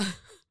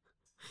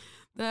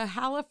 the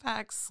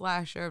Halifax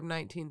slasher of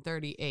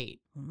 1938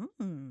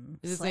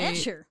 is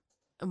Slasher.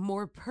 a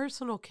more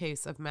personal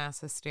case of mass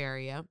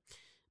hysteria.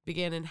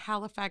 Began in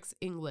Halifax,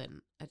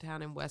 England, a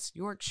town in West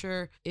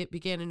Yorkshire. It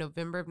began in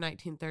November of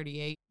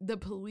 1938. The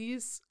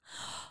police,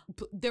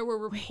 there were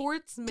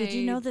reports made. Did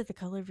you know that the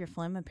color of your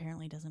phlegm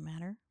apparently doesn't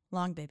matter?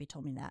 Long Baby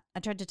told me that. I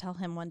tried to tell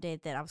him one day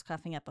that I was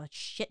coughing up a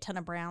shit ton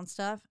of brown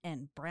stuff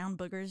and brown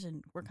boogers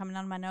and were coming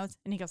out of my nose.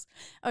 And he goes,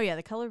 "Oh yeah,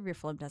 the color of your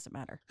phlegm doesn't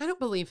matter." I don't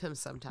believe him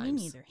sometimes. Me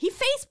neither. He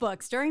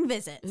Facebooks during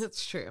visits.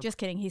 It's true. Just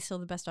kidding. He's still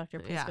the best doctor.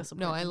 Please Yeah, go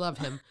support no, I him. love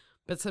him,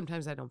 but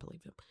sometimes I don't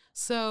believe him.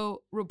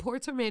 So,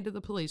 reports are made to the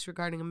police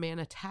regarding a man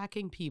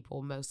attacking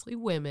people, mostly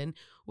women,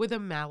 with a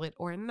mallet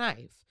or a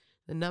knife.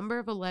 The number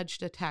of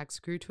alleged attacks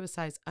grew to a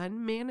size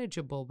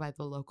unmanageable by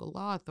the local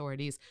law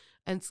authorities,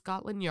 and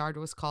Scotland Yard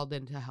was called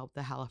in to help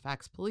the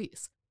Halifax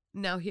police.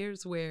 Now,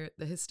 here's where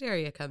the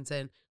hysteria comes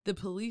in. The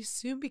police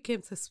soon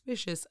became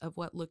suspicious of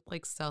what looked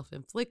like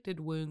self-inflicted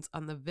wounds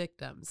on the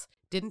victims.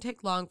 Didn't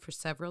take long for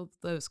several of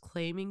those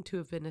claiming to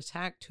have been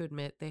attacked to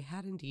admit they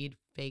had indeed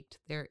faked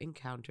their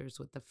encounters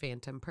with the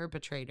phantom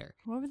perpetrator.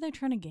 What were they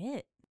trying to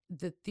get?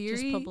 The Just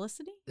theory,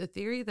 publicity? the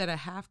theory that a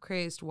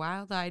half-crazed,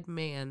 wild-eyed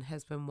man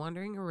has been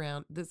wandering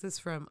around, this is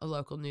from a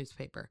local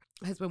newspaper,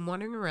 has been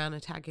wandering around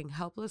attacking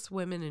helpless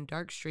women in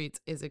dark streets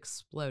is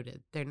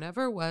exploded. There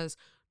never was,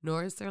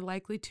 nor is there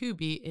likely to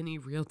be, any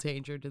real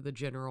danger to the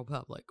general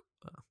public.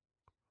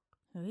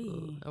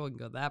 Ooh. I wouldn't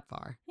go that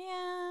far.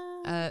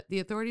 Yeah. The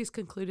authorities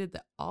concluded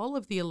that all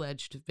of the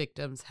alleged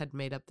victims had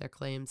made up their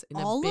claims in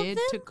All a of bid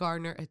them? to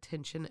garner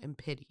attention and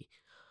pity.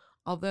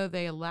 Although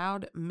they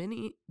allowed that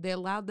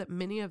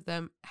many of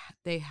them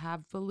they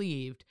have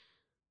believed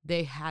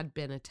they had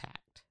been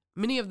attacked.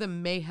 Many of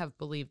them may have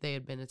believed they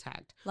had been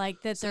attacked.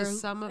 Like that So they're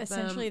some of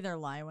essentially them- their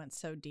lie went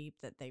so deep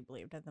that they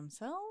believed it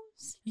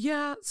themselves.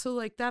 Yeah, so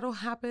like that'll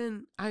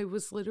happen. I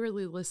was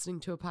literally listening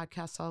to a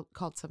podcast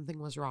called Something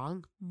Was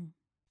Wrong.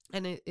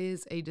 And it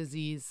is a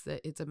disease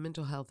that it's a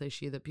mental health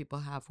issue that people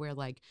have where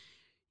like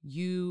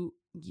you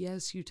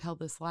tell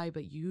this lie,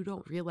 but you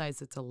don't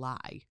realize it's a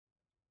lie.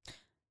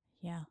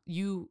 Yeah.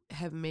 You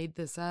have made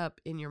this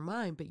up in your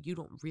mind, but you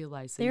don't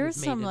realize that There's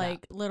you've made some it like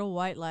up. little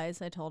white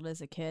lies I told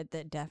as a kid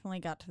that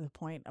definitely got to the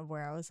point of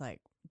where I was like,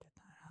 did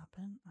that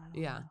happen? I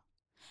don't Yeah. know.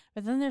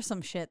 But then there's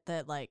some shit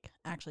that like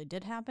actually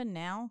did happen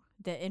now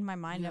that in my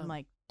mind Yeah. I'm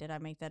like, did I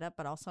make that up?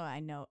 But also I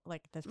know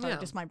like that's probably Yeah.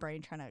 just my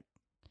brain trying to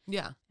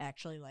Yeah.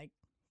 actually like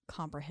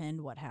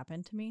comprehend what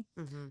happened to me.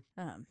 Mm-hmm.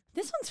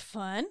 This one's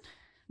fun.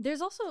 There's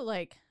also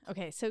like,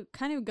 okay, so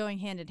kind of going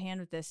hand in hand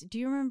with this. Do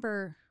you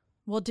remember?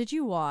 Well, did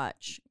you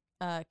watch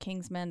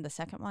Kingsman, the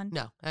second one?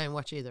 No, I didn't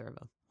watch either of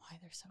them Why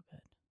they're so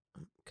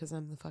good? because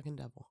I'm the fucking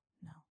devil.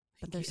 No,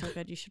 but Thank they're you. so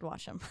good. You should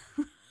watch them.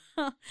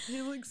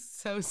 You look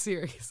so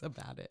serious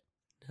about it.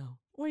 No.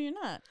 Well, you're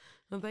not.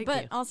 Well, thank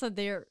But you. also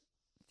they're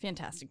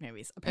fantastic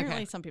movies.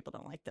 Apparently, some people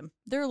don't like them.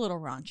 They're a little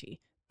raunchy,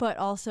 but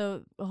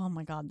also, oh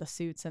my God, the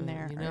suits in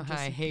there. You know are how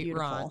just I hate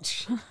beautiful.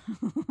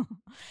 raunch.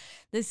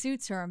 The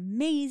suits are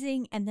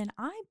amazing, and then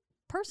my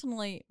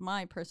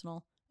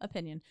personal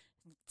opinion,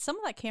 some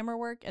of that camera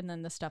work and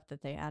then the stuff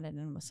that they added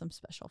in with some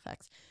special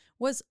effects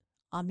was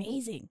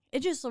amazing. It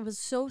just was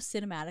so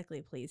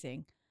cinematically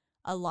pleasing.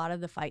 A lot of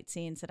the fight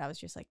scenes that I was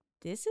just like,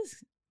 this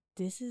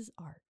is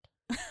art.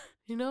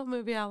 You know what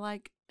movie I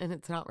like? And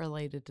it's not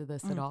related to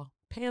this at all.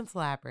 Pan's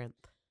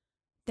Labyrinth.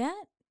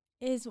 That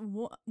is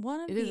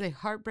one of It is a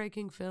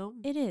heartbreaking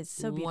film. It is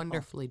so beautiful.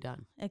 Wonderfully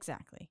done.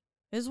 Exactly.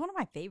 It was one of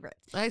my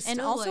favorites. And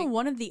also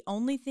one of the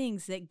only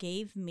things that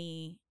gave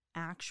me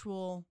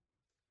actual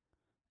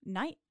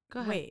Go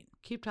ahead. Wait.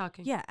 Keep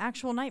talking. Yeah,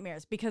 actual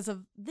nightmares because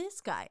of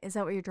this guy. Is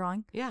that what you're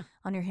drawing? Yeah.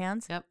 On your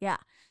hands? Yep. Yeah.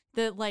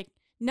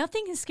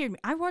 Nothing has scared me.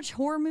 I watch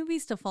horror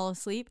movies to fall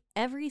asleep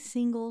every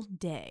single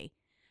day.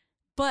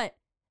 But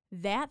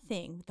that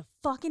thing with the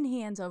fucking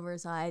hands over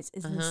his eyes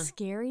is the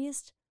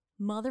scariest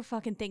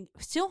motherfucking thing.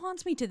 Still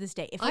haunts me to this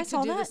day. If I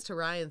saw to do that, this to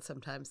Ryan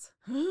sometimes.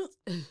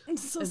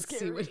 it's so and scary.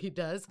 see what he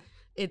does.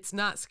 It's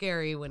not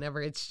scary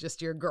whenever it's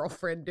just your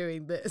girlfriend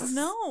doing this.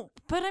 No,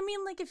 but I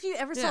mean, like, if you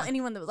ever saw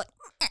anyone that was like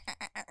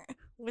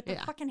with their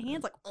fucking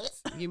hands, like,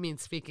 You mean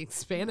speaking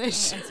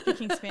Spanish? I'm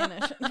speaking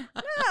Spanish.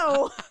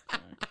 No.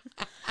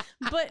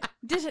 But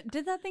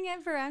did that thing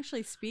ever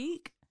actually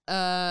speak?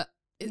 Maybe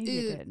it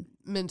did.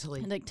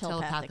 Mentally, Like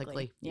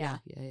telepathically. Yeah.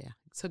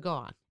 So go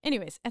on.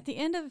 Anyways, at the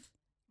end of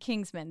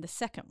Kingsman, the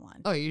second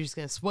one. Oh, you're just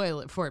gonna spoil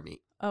it for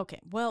me.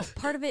 Okay. Well,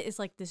 part of it is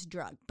like this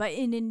drug, but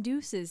it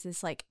induces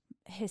this like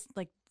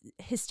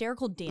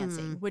hysterical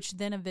dancing, which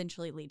then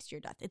eventually leads to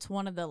your death. It's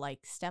one of the like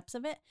steps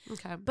of it.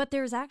 Okay. But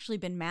there's actually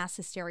been mass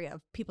hysteria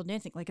of people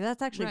dancing. Like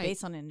that's actually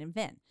based on an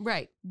event.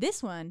 Right.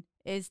 This one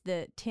is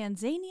the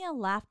Tanzania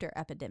laughter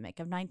epidemic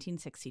of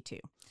 1962.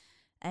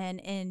 And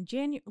in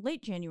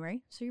late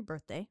January, so your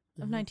birthday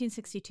of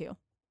 1962.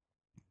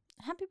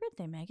 Happy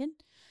birthday, Megan.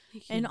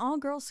 An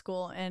all-girls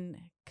school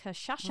in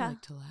Kashasha. I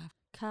like to laugh.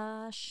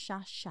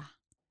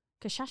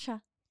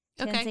 Kashasha,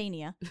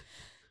 Tanzania.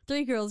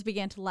 3 girls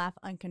began to laugh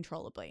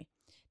uncontrollably.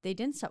 They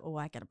didn't stop. Oh,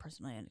 I got a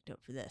personal anecdote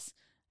for this.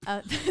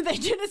 They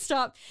didn't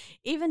stop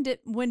even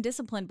when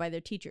disciplined by their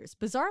teachers.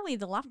 Bizarrely,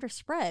 the laughter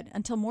spread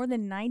until more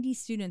than 90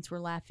 students were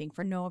laughing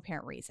for no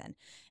apparent reason.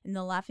 And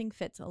the laughing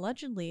fits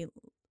allegedly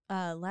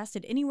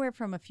lasted anywhere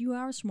from a few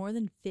hours to more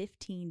than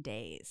 15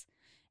 days.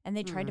 And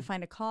they tried to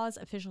find a cause.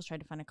 Officials tried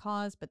to find a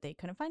cause, but they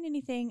couldn't find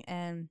anything.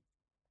 And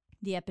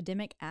the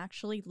epidemic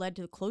actually led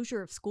to the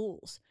closure of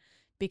schools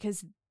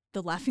because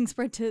the laughing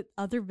spread to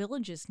other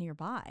villages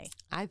nearby.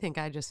 I think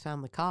I just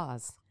found the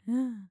cause.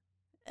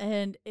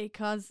 And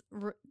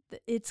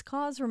its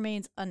cause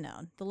remains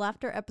unknown. The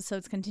laughter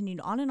episodes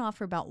continued on and off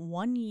for about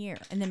 1 year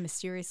and then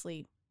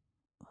mysteriously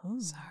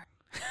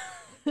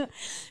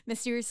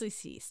mysteriously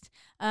ceased.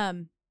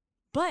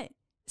 But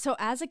so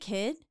as a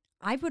kid,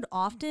 I would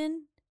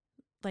often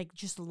like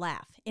just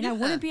laugh and I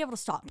wouldn't be able to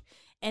stop.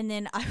 And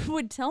then I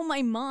would tell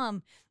my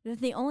mom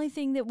that the only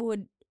thing that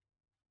would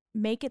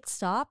make it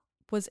stop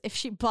was if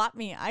she bought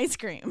me ice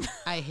cream.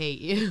 I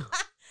hate you.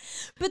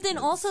 But then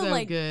also so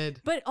like good.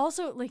 But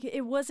also like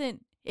it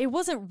wasn't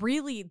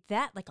really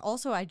that, like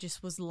also I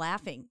just was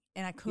laughing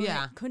and I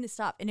couldn't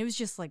stop. And it was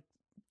just like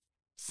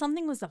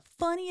something was the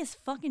funniest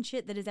fucking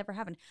shit that has ever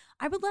happened.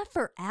 I would laugh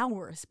for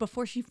hours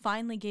before she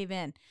finally gave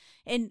in.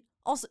 And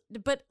also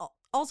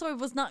I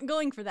was not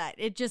going for that.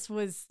 It just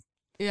was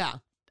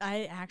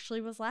I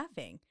actually was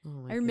laughing.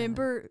 Oh I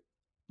remember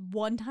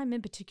one time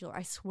in particular,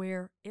 I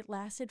swear it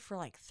lasted for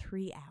like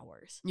 3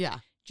 hours. Yeah.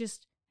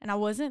 And I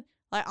wasn't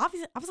like,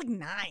 obviously I was like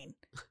 9.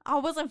 I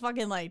wasn't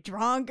fucking like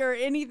drunk or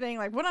anything.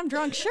 Like when I'm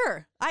drunk,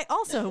 sure. I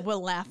also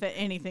will laugh at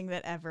anything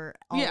that ever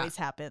always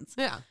happens.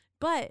 Yeah.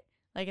 But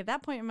like at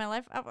that point in my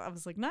life, I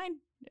was like 9.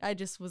 I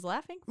just was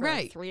laughing for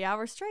like 3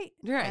 hours straight.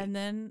 Right. And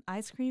then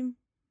ice cream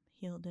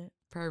healed it.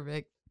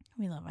 Perfect.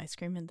 We love ice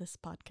cream in this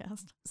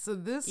podcast. So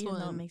this even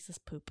one, though it makes us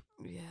poop.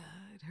 Yeah,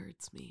 it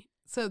hurts me.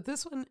 So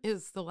this one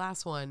is the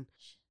last one,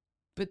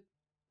 but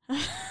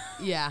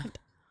yeah,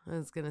 I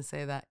was gonna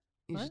say that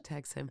you should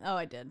text him. Oh,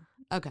 I did.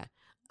 Okay.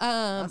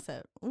 I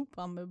said, "Oop,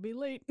 I'm gonna be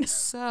late."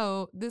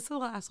 So this is the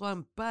last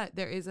one, but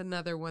there is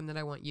another one that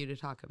I want you to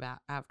talk about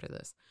after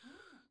this.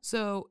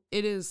 So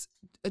it is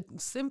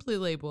simply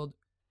labeled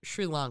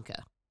Sri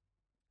Lanka,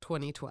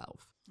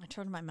 2012. I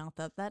turned my mouth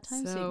up that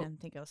time, so you didn't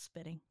think I was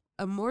spitting.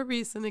 A more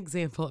recent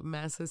example of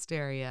mass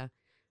hysteria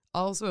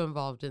also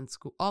involved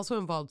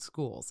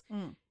schools.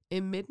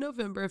 In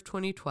mid-November of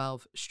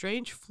 2012,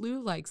 strange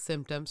flu-like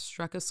symptoms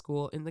struck a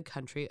school in the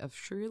country of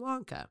Sri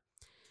Lanka.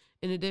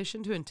 In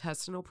addition to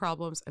intestinal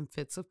problems and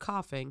fits of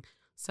coughing,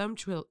 some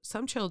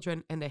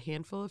children and a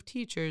handful of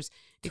teachers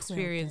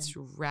experienced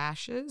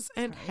rashes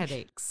and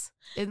headaches.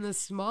 In the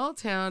small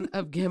town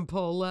of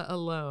Gampola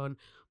alone,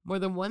 more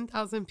than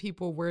 1,000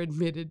 people were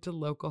admitted to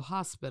local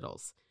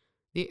hospitals.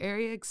 The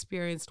area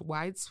experienced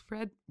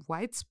widespread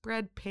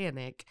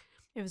panic.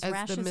 It was as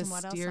rashes the and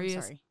what else? I'm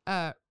mysterious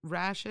sorry.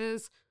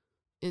 Rashes,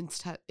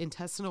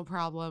 intestinal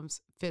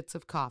problems, fits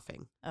of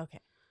coughing, Okay.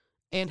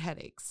 and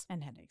headaches.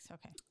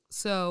 Okay.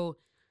 So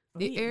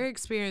the Ooh. heir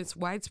experienced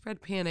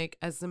widespread panic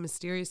as the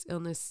mysterious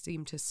illness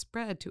seemed to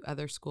spread to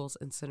other schools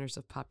and centers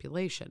of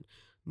population.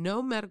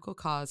 No medical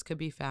cause could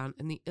be found,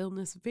 and the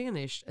illness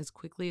vanished as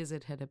quickly as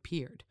it had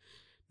appeared.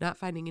 Not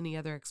finding any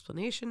other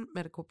explanation,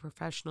 medical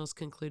professionals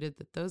concluded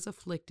that those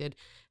afflicted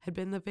had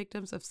been the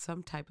victims of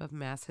some type of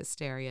mass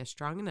hysteria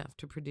strong enough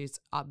to produce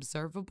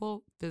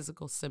observable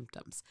physical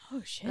symptoms.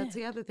 Oh, shit. That's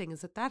the other thing,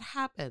 is that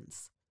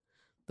happens.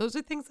 Those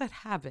are things that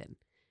happen.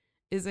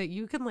 Is that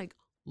you can like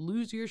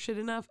lose your shit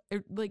enough,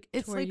 or, like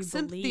it's where like you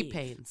sympathy believe.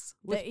 pains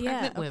with Yeah,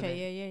 pregnant women.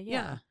 okay,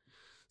 yeah.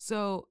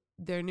 So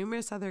there are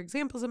numerous other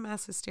examples of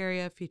mass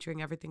hysteria,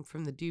 featuring everything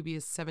from the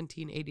dubious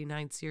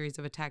 1789 series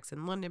of attacks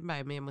in London by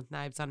a man with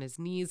knives on his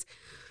knees.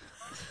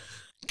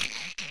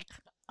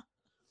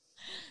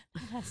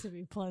 That has to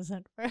be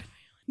pleasant for everyone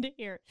to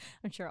hear.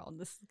 I'm sure all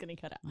this is going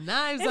to cut out.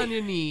 Knives on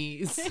your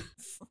knees.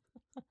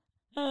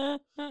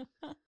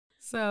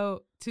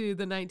 So, to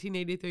the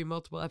 1983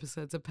 multiple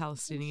episodes of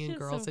Palestinian It's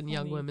just girls so and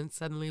young funny. women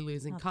suddenly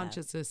losing Not that.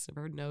 consciousness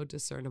for no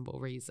discernible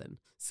reason.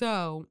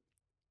 So,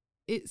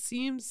 it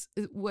seems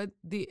what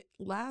the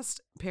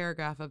last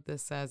paragraph of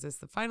this says is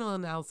the final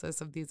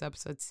analysis of these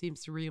episodes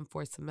seems to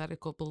reinforce the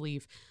medical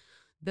belief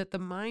that the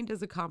mind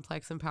is a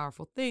complex and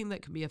powerful thing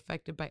that can be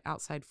affected by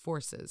outside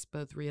forces,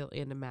 both real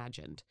and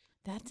imagined.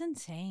 That's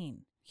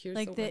insane. Here's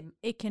Like the that one.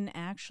 it can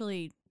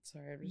actually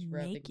Sorry, I'm just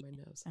rubbing make- my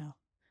nose. Oh,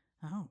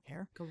 I don't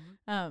care. Go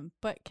on.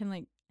 But can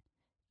like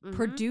Mhm.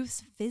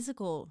 produce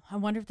physical. I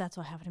wonder if that's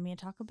what happened to me at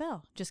Taco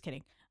Bell. Just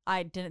kidding.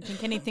 I didn't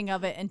think anything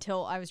of it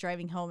until I was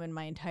driving home and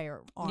my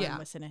entire arm Yeah.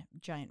 was in a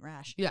giant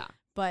rash. Yeah.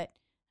 But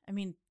I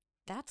mean,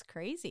 that's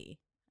crazy.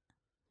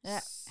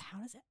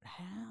 How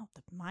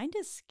the mind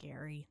is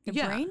scary. The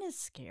Yeah. brain is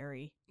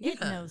scary. It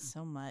Yeah. knows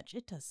so much.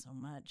 It does so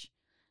much.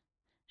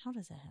 How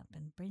does that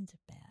happen? Brains are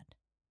bad.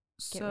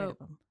 Get rid So, of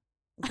them.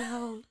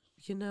 well,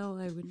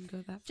 I wouldn't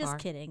go that Just far.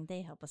 kidding.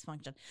 They help us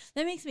function.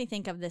 That makes me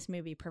think of this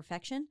movie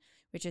Perfection,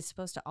 which is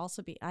supposed to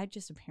also be.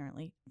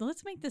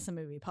 Let's make this a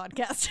movie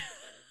podcast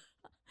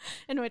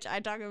in which I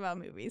talk about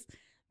movies.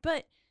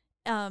 But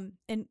and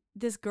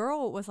this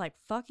girl was like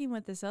fucking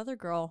with this other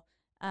girl,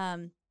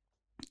 and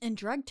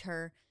drugged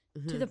her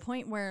to the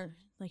point where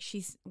like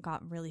she's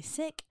got really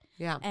sick,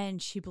 Yeah.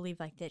 and she believed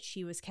like that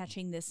she was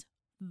catching this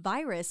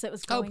virus that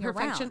was Oh, going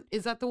Perfection. around.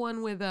 Is that the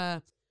one with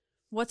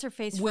What's her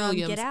face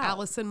Williams? from Get Out?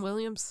 Allison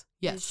Williams?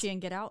 Yes. Is she in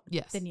Get Out?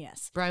 Yes. Then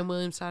yes. Brian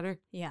Williams' daughter?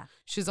 Yeah.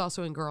 She's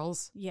also in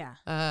Girls. Yeah.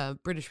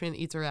 British man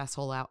eats her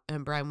asshole out,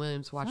 and Brian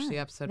Williams watched the Fun.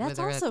 episode That's with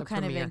her also at the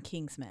kind premiere. of in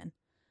Kingsman.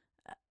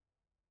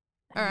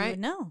 All right.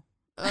 No.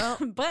 Oh.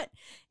 But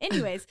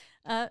anyways,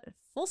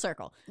 full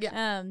circle.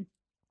 Yeah.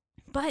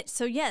 But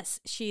so yes,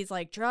 she's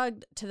like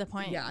drugged to the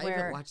point Yeah, I where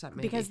haven't watched that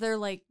movie. because they're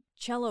like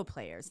cello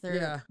players. They're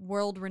Yeah.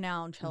 world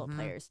renowned cello Mhm.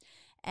 players.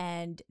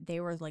 And they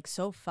were like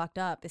so fucked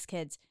up as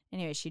kids.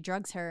 Anyway, she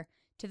drugs her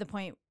to the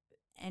point,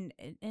 and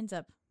it ends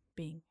up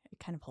being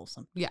kind of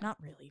wholesome. Yeah. Not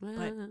really,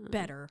 but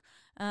better.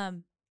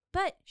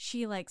 But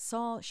she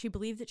she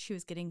believed that she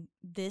was getting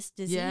this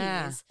disease.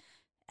 Yeah.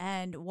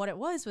 And what it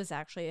was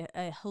actually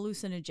a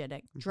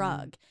hallucinogenic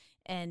drug.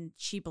 And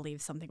she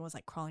believed something was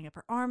like crawling up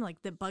her arm,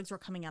 like the bugs were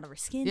coming out of her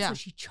skin. Yeah. So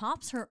she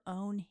chops her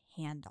own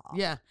hand off.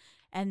 Yeah.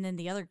 And then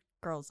the other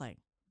girl's like,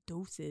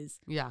 doses,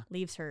 Yeah.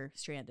 leaves her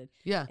stranded.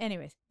 Yeah.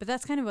 Anyways, but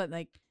that's kind of what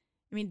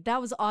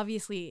that was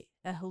obviously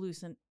a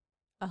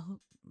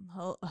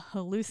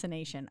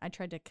hallucination. I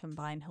tried to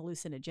combine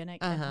hallucinogenic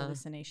and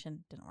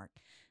hallucination. Didn't work.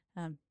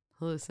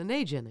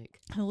 Hallucinogenic.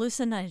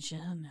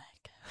 Hallucinogenic.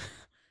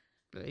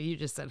 You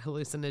just said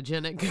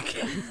hallucinogenic. I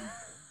can't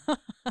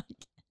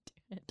do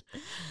it.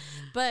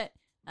 But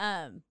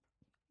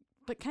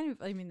kind of,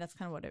 that's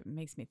kind of what it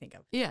makes me think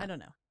of. Yeah. I don't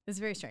know. It's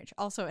very strange.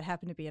 Also, it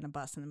happened to be in a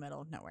bus in the middle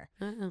of nowhere.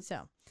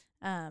 So,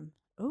 oh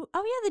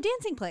yeah, the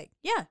dancing plague.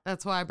 Yeah.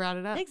 That's why I brought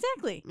it up.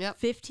 Exactly.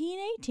 Yep.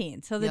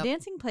 1518. So the Yep.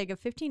 dancing plague of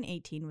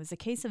 1518 was a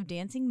case of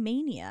dancing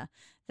mania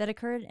that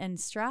occurred in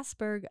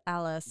Strasbourg,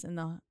 Alsace, in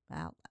the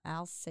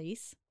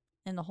Alsace,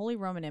 in the Holy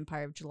Roman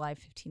Empire of July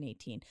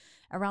 1518.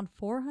 Around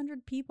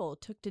 400 people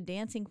took to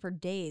dancing for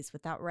days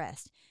without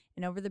rest,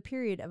 and over the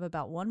period of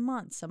about 1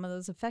 month, some of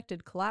those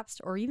affected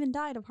collapsed or even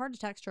died of heart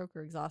attack, stroke,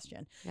 or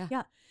exhaustion.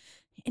 Yeah.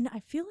 And I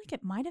feel like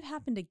it might have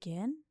happened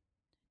again,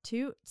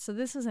 too. So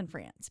this was in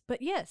France.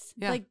 But yes,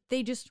 Yeah. like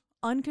they just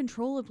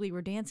uncontrollably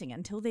were dancing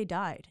until they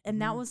died. And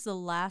that was the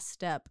last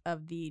step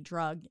of the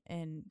drug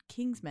in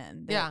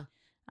Kingsman that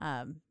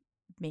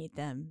made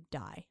them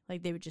die.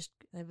 Like they would just,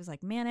 it was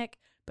like manic,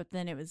 but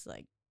then it was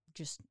like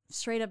just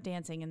straight up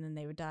dancing, and then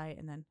they would die.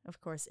 And then, of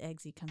course,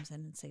 Eggsy comes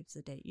in and saves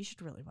the day. You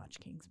should really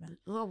watch Kingsman.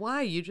 Well,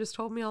 why? You just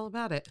told me all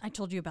about it. I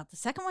told you about the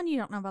second one. You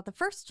don't know about the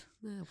first.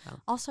 Oh,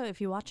 well. Also, if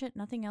you watch it,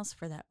 nothing else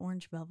for that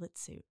orange velvet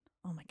suit.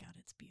 Oh my God,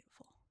 it's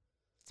beautiful.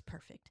 It's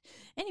perfect.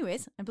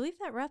 Anyways, I believe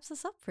that wraps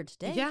us up for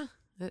today. Yeah,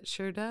 it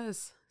sure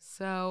does.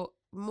 So,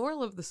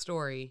 moral of the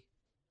story,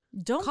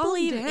 Don't Calm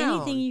believe down.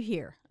 anything you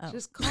hear. Oh.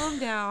 Just calm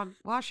down.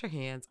 Wash your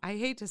hands. I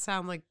hate to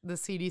sound like the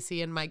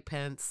CDC and Mike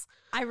Pence.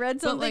 I read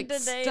But something like,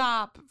 today.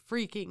 stop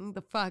freaking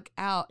the fuck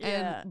out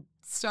Yeah. and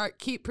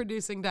keep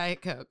producing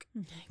Diet Coke.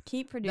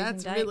 Keep producing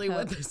That's Diet really Coke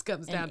what this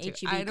comes down and to.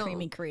 H-E-B I don't-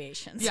 Creamy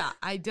Creations. Yeah,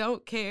 I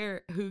don't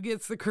care who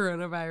gets the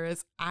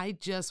coronavirus. I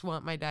just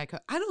want my Diet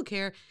Coke. I don't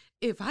care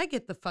if I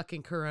get the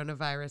fucking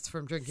coronavirus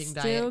from drinking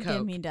Still Diet Coke.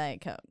 give me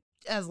Diet Coke.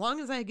 As long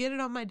as I get it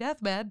on my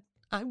deathbed,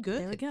 I'm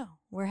good. There we go.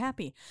 We're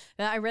happy.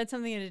 I read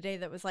something today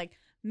that was like,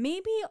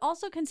 maybe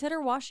also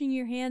consider washing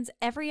your hands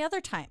every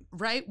other time.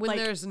 Right? When Like,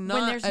 there's when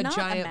not there's a not a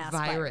giant mass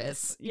virus.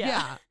 virus. Yeah.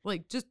 Yeah.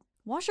 Like just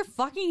Wash your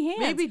fucking hands.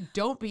 maybe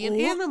don't be an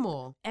Or-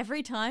 animal.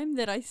 Every time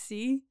that I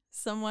see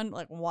someone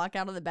like walk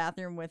out of the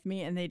bathroom with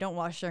me and they don't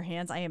wash their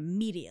hands, I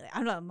immediately,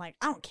 I'm like,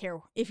 I don't care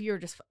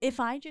if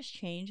I just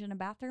change in a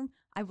bathroom,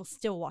 I will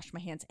still wash my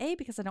hands. A,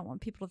 because I don't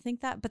want people to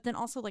think that, but then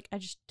also like I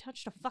just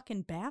touched a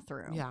fucking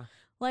bathroom. Yeah.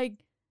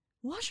 Like,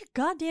 wash your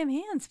goddamn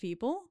hands,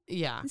 people.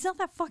 Yeah. It's not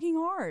that fucking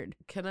hard.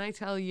 Can I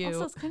tell you?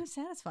 Also, it's kind of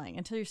satisfying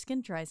until your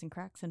skin dries and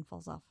cracks and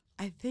falls off.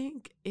 I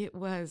think I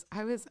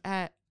was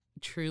at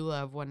True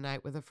Love one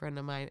night with a friend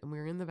of mine, and we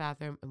were in the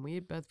bathroom, and we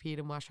had both peed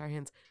and washed our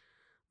hands.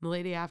 The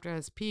lady after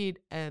us peed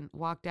and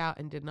walked out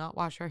and did not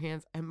wash her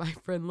hands, and my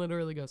friend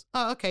literally goes,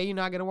 "Oh, okay, you're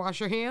not gonna wash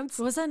your hands?"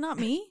 Was that not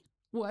me?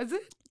 Was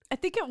it? I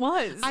think it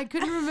was. I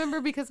couldn't remember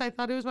because I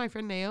thought it was my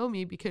friend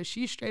Naomi because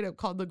she straight up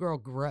called the girl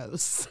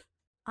gross.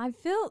 I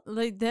feel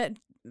like that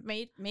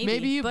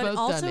maybe you've but both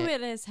also done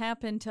it. it has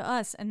happened to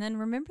us. And then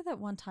remember that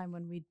one time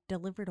when we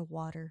delivered a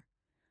water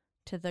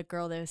to the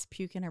girl that was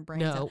puking her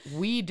brains No, out?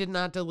 we did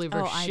not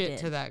deliver Oh, I shit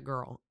to did. that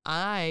girl.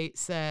 I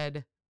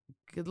said,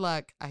 "Good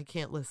luck. I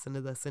can't listen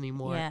to this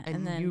anymore." Yeah, and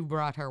and then- you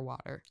brought her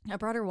water. I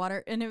brought her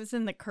water and it was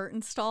in the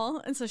curtain stall,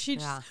 and so she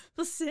just Yeah.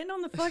 was sitting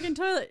on the fucking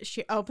toilet.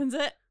 She opens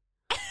it.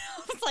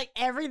 It was like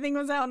everything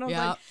was out, and I was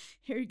Yep. like,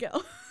 "Here you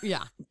go."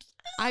 Yeah.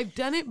 I've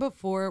done it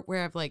before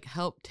where I've like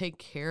helped take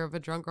care of a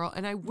drunk girl,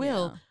 and I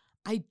will. Yeah.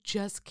 I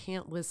just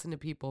can't listen to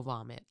people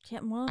vomit.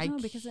 Can't well, I no,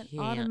 because it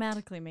can't.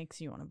 automatically makes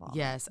you want to vomit.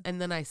 Yes.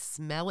 And then I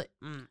smell it.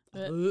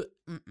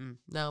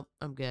 No,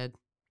 I'm good.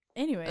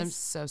 Anyways, I'm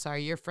so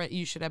sorry. Your friend,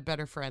 you should have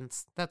better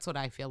friends. That's what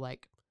I feel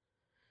like.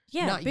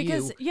 yeah, Not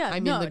because you. yeah, I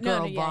mean no, the no, girl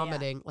no, yeah,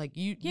 vomiting. Like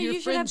you, Yeah, your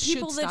you should have friends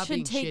people that stop should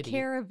being take shitty.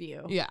 care of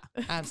you. Yeah,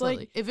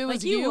 absolutely. If it like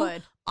was you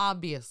would.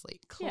 obviously,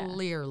 Yeah.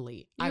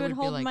 clearly, You I would would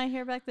be hold like, my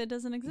hair back that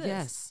doesn't exist.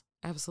 yes,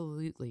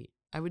 absolutely.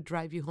 I would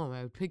drive you home.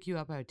 I would pick you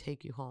up. I would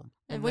take you home,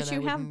 and Which then you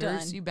I would have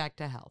nurse done. you back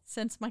to health.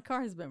 Since my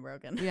car has been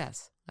broken.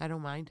 Yes, I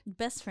don't mind.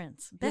 Best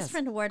friends. Best Yes,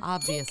 friend award.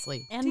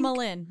 obviously. And Tink.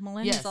 Malin.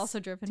 Malin Yes. has also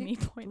driven me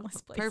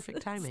pointless places.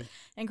 Perfect timing.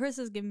 And Chris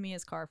has given me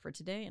his car for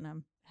today, and I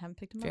haven't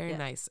picked him up Very yet.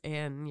 nice.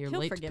 And you're He'll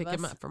late to forgive pick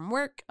him us. up from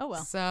work. Oh,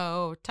 well.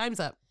 So time's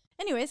up.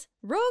 Anyways,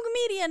 Rogue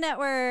Media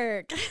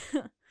Network.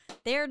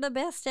 They're the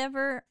best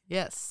ever,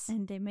 Yes.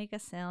 and they make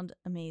us sound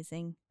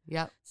amazing.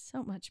 Yep.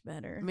 So much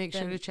better. Make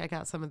sure than to check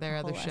out some of their a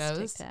other whole ass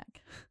shows. Tic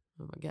Tac.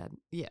 Oh my God.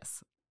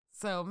 Yes.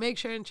 So make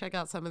sure and check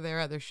out some of their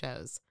other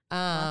shows.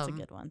 Lots of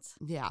good ones.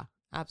 Yeah,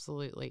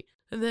 absolutely.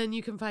 And then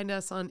you can find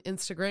us on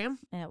Instagram.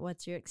 At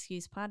What's Your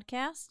Excuse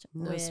Podcast.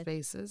 No with-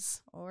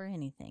 spaces. Or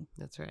anything.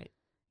 That's right.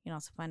 You can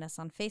also find us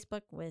on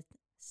Facebook with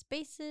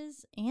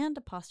spaces and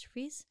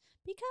apostrophes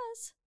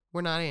because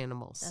We're not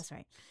animals. that's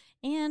right.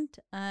 And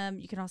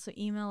you can also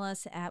email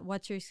us at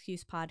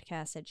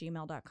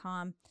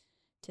what'syourexcusepodcast@gmail.com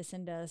to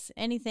send us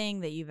anything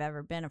that you've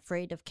ever been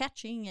afraid of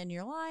catching in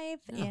your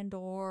life Yeah. and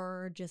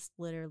or just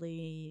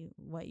literally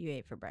what you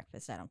ate for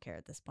breakfast. I don't care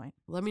at this point.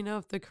 Let me know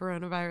if the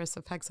coronavirus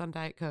effects on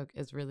Diet Coke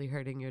is really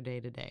hurting your day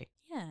to day.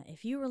 Yeah,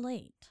 if you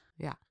relate.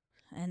 Yeah.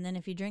 And then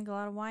if you drink a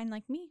lot of wine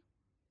like me,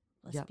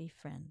 let's Yep. be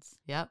friends.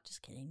 Yep.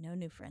 Just kidding. No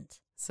new friends.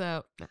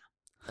 So,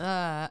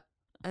 and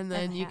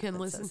then you hat can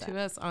that's so listen to sad.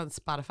 us on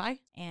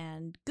Spotify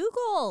And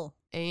Google.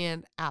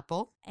 and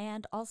Apple.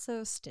 And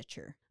also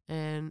Stitcher.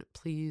 And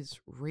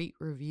please rate,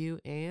 review,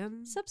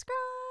 and Subscribe.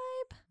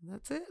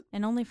 that's it.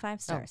 And only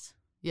 5 stars.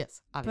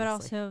 Yes, obviously. But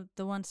also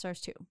the 1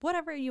 stars too.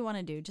 Whatever you want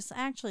to do, just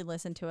actually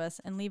listen to us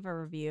and leave a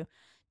review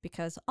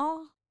because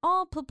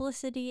all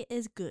publicity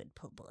is good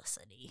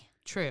publicity.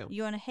 True.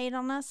 You want to hate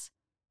on us?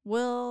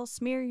 We'll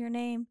smear your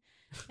name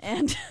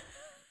and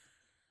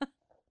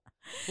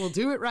We'll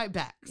do it right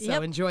back. So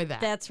Yep, enjoy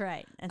that. that's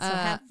right. And so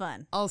have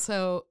fun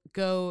Also,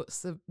 go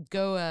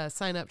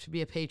sign up to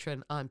be a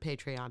patron on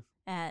Patreon.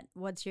 at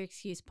What's Your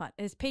Excuse Pod.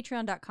 It's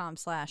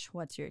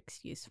patreon.com/What's Your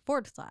Excuse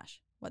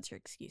 /What's Your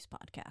Excuse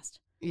podcast.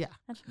 Yeah.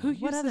 I don't know. Who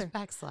What uses other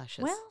backslashes?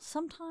 Well,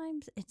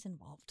 sometimes it's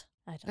involved.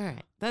 I don't all know.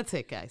 right. That's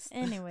it, guys.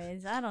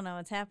 Anyways, I don't know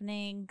what's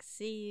happening.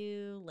 See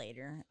you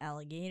later,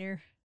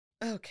 alligator.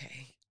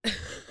 Okay.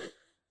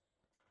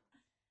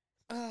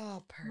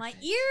 Oh, perfect. My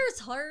ears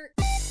hurt.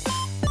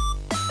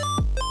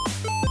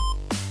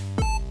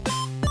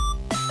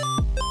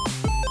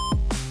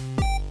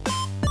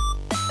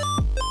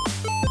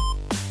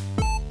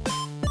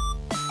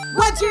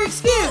 What's your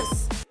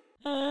excuse?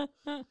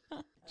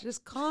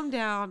 Just calm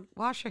down.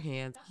 Wash your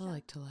hands. I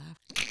like to laugh.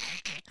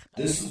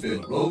 This has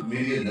been a Rogue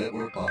Media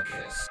Network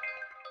podcast.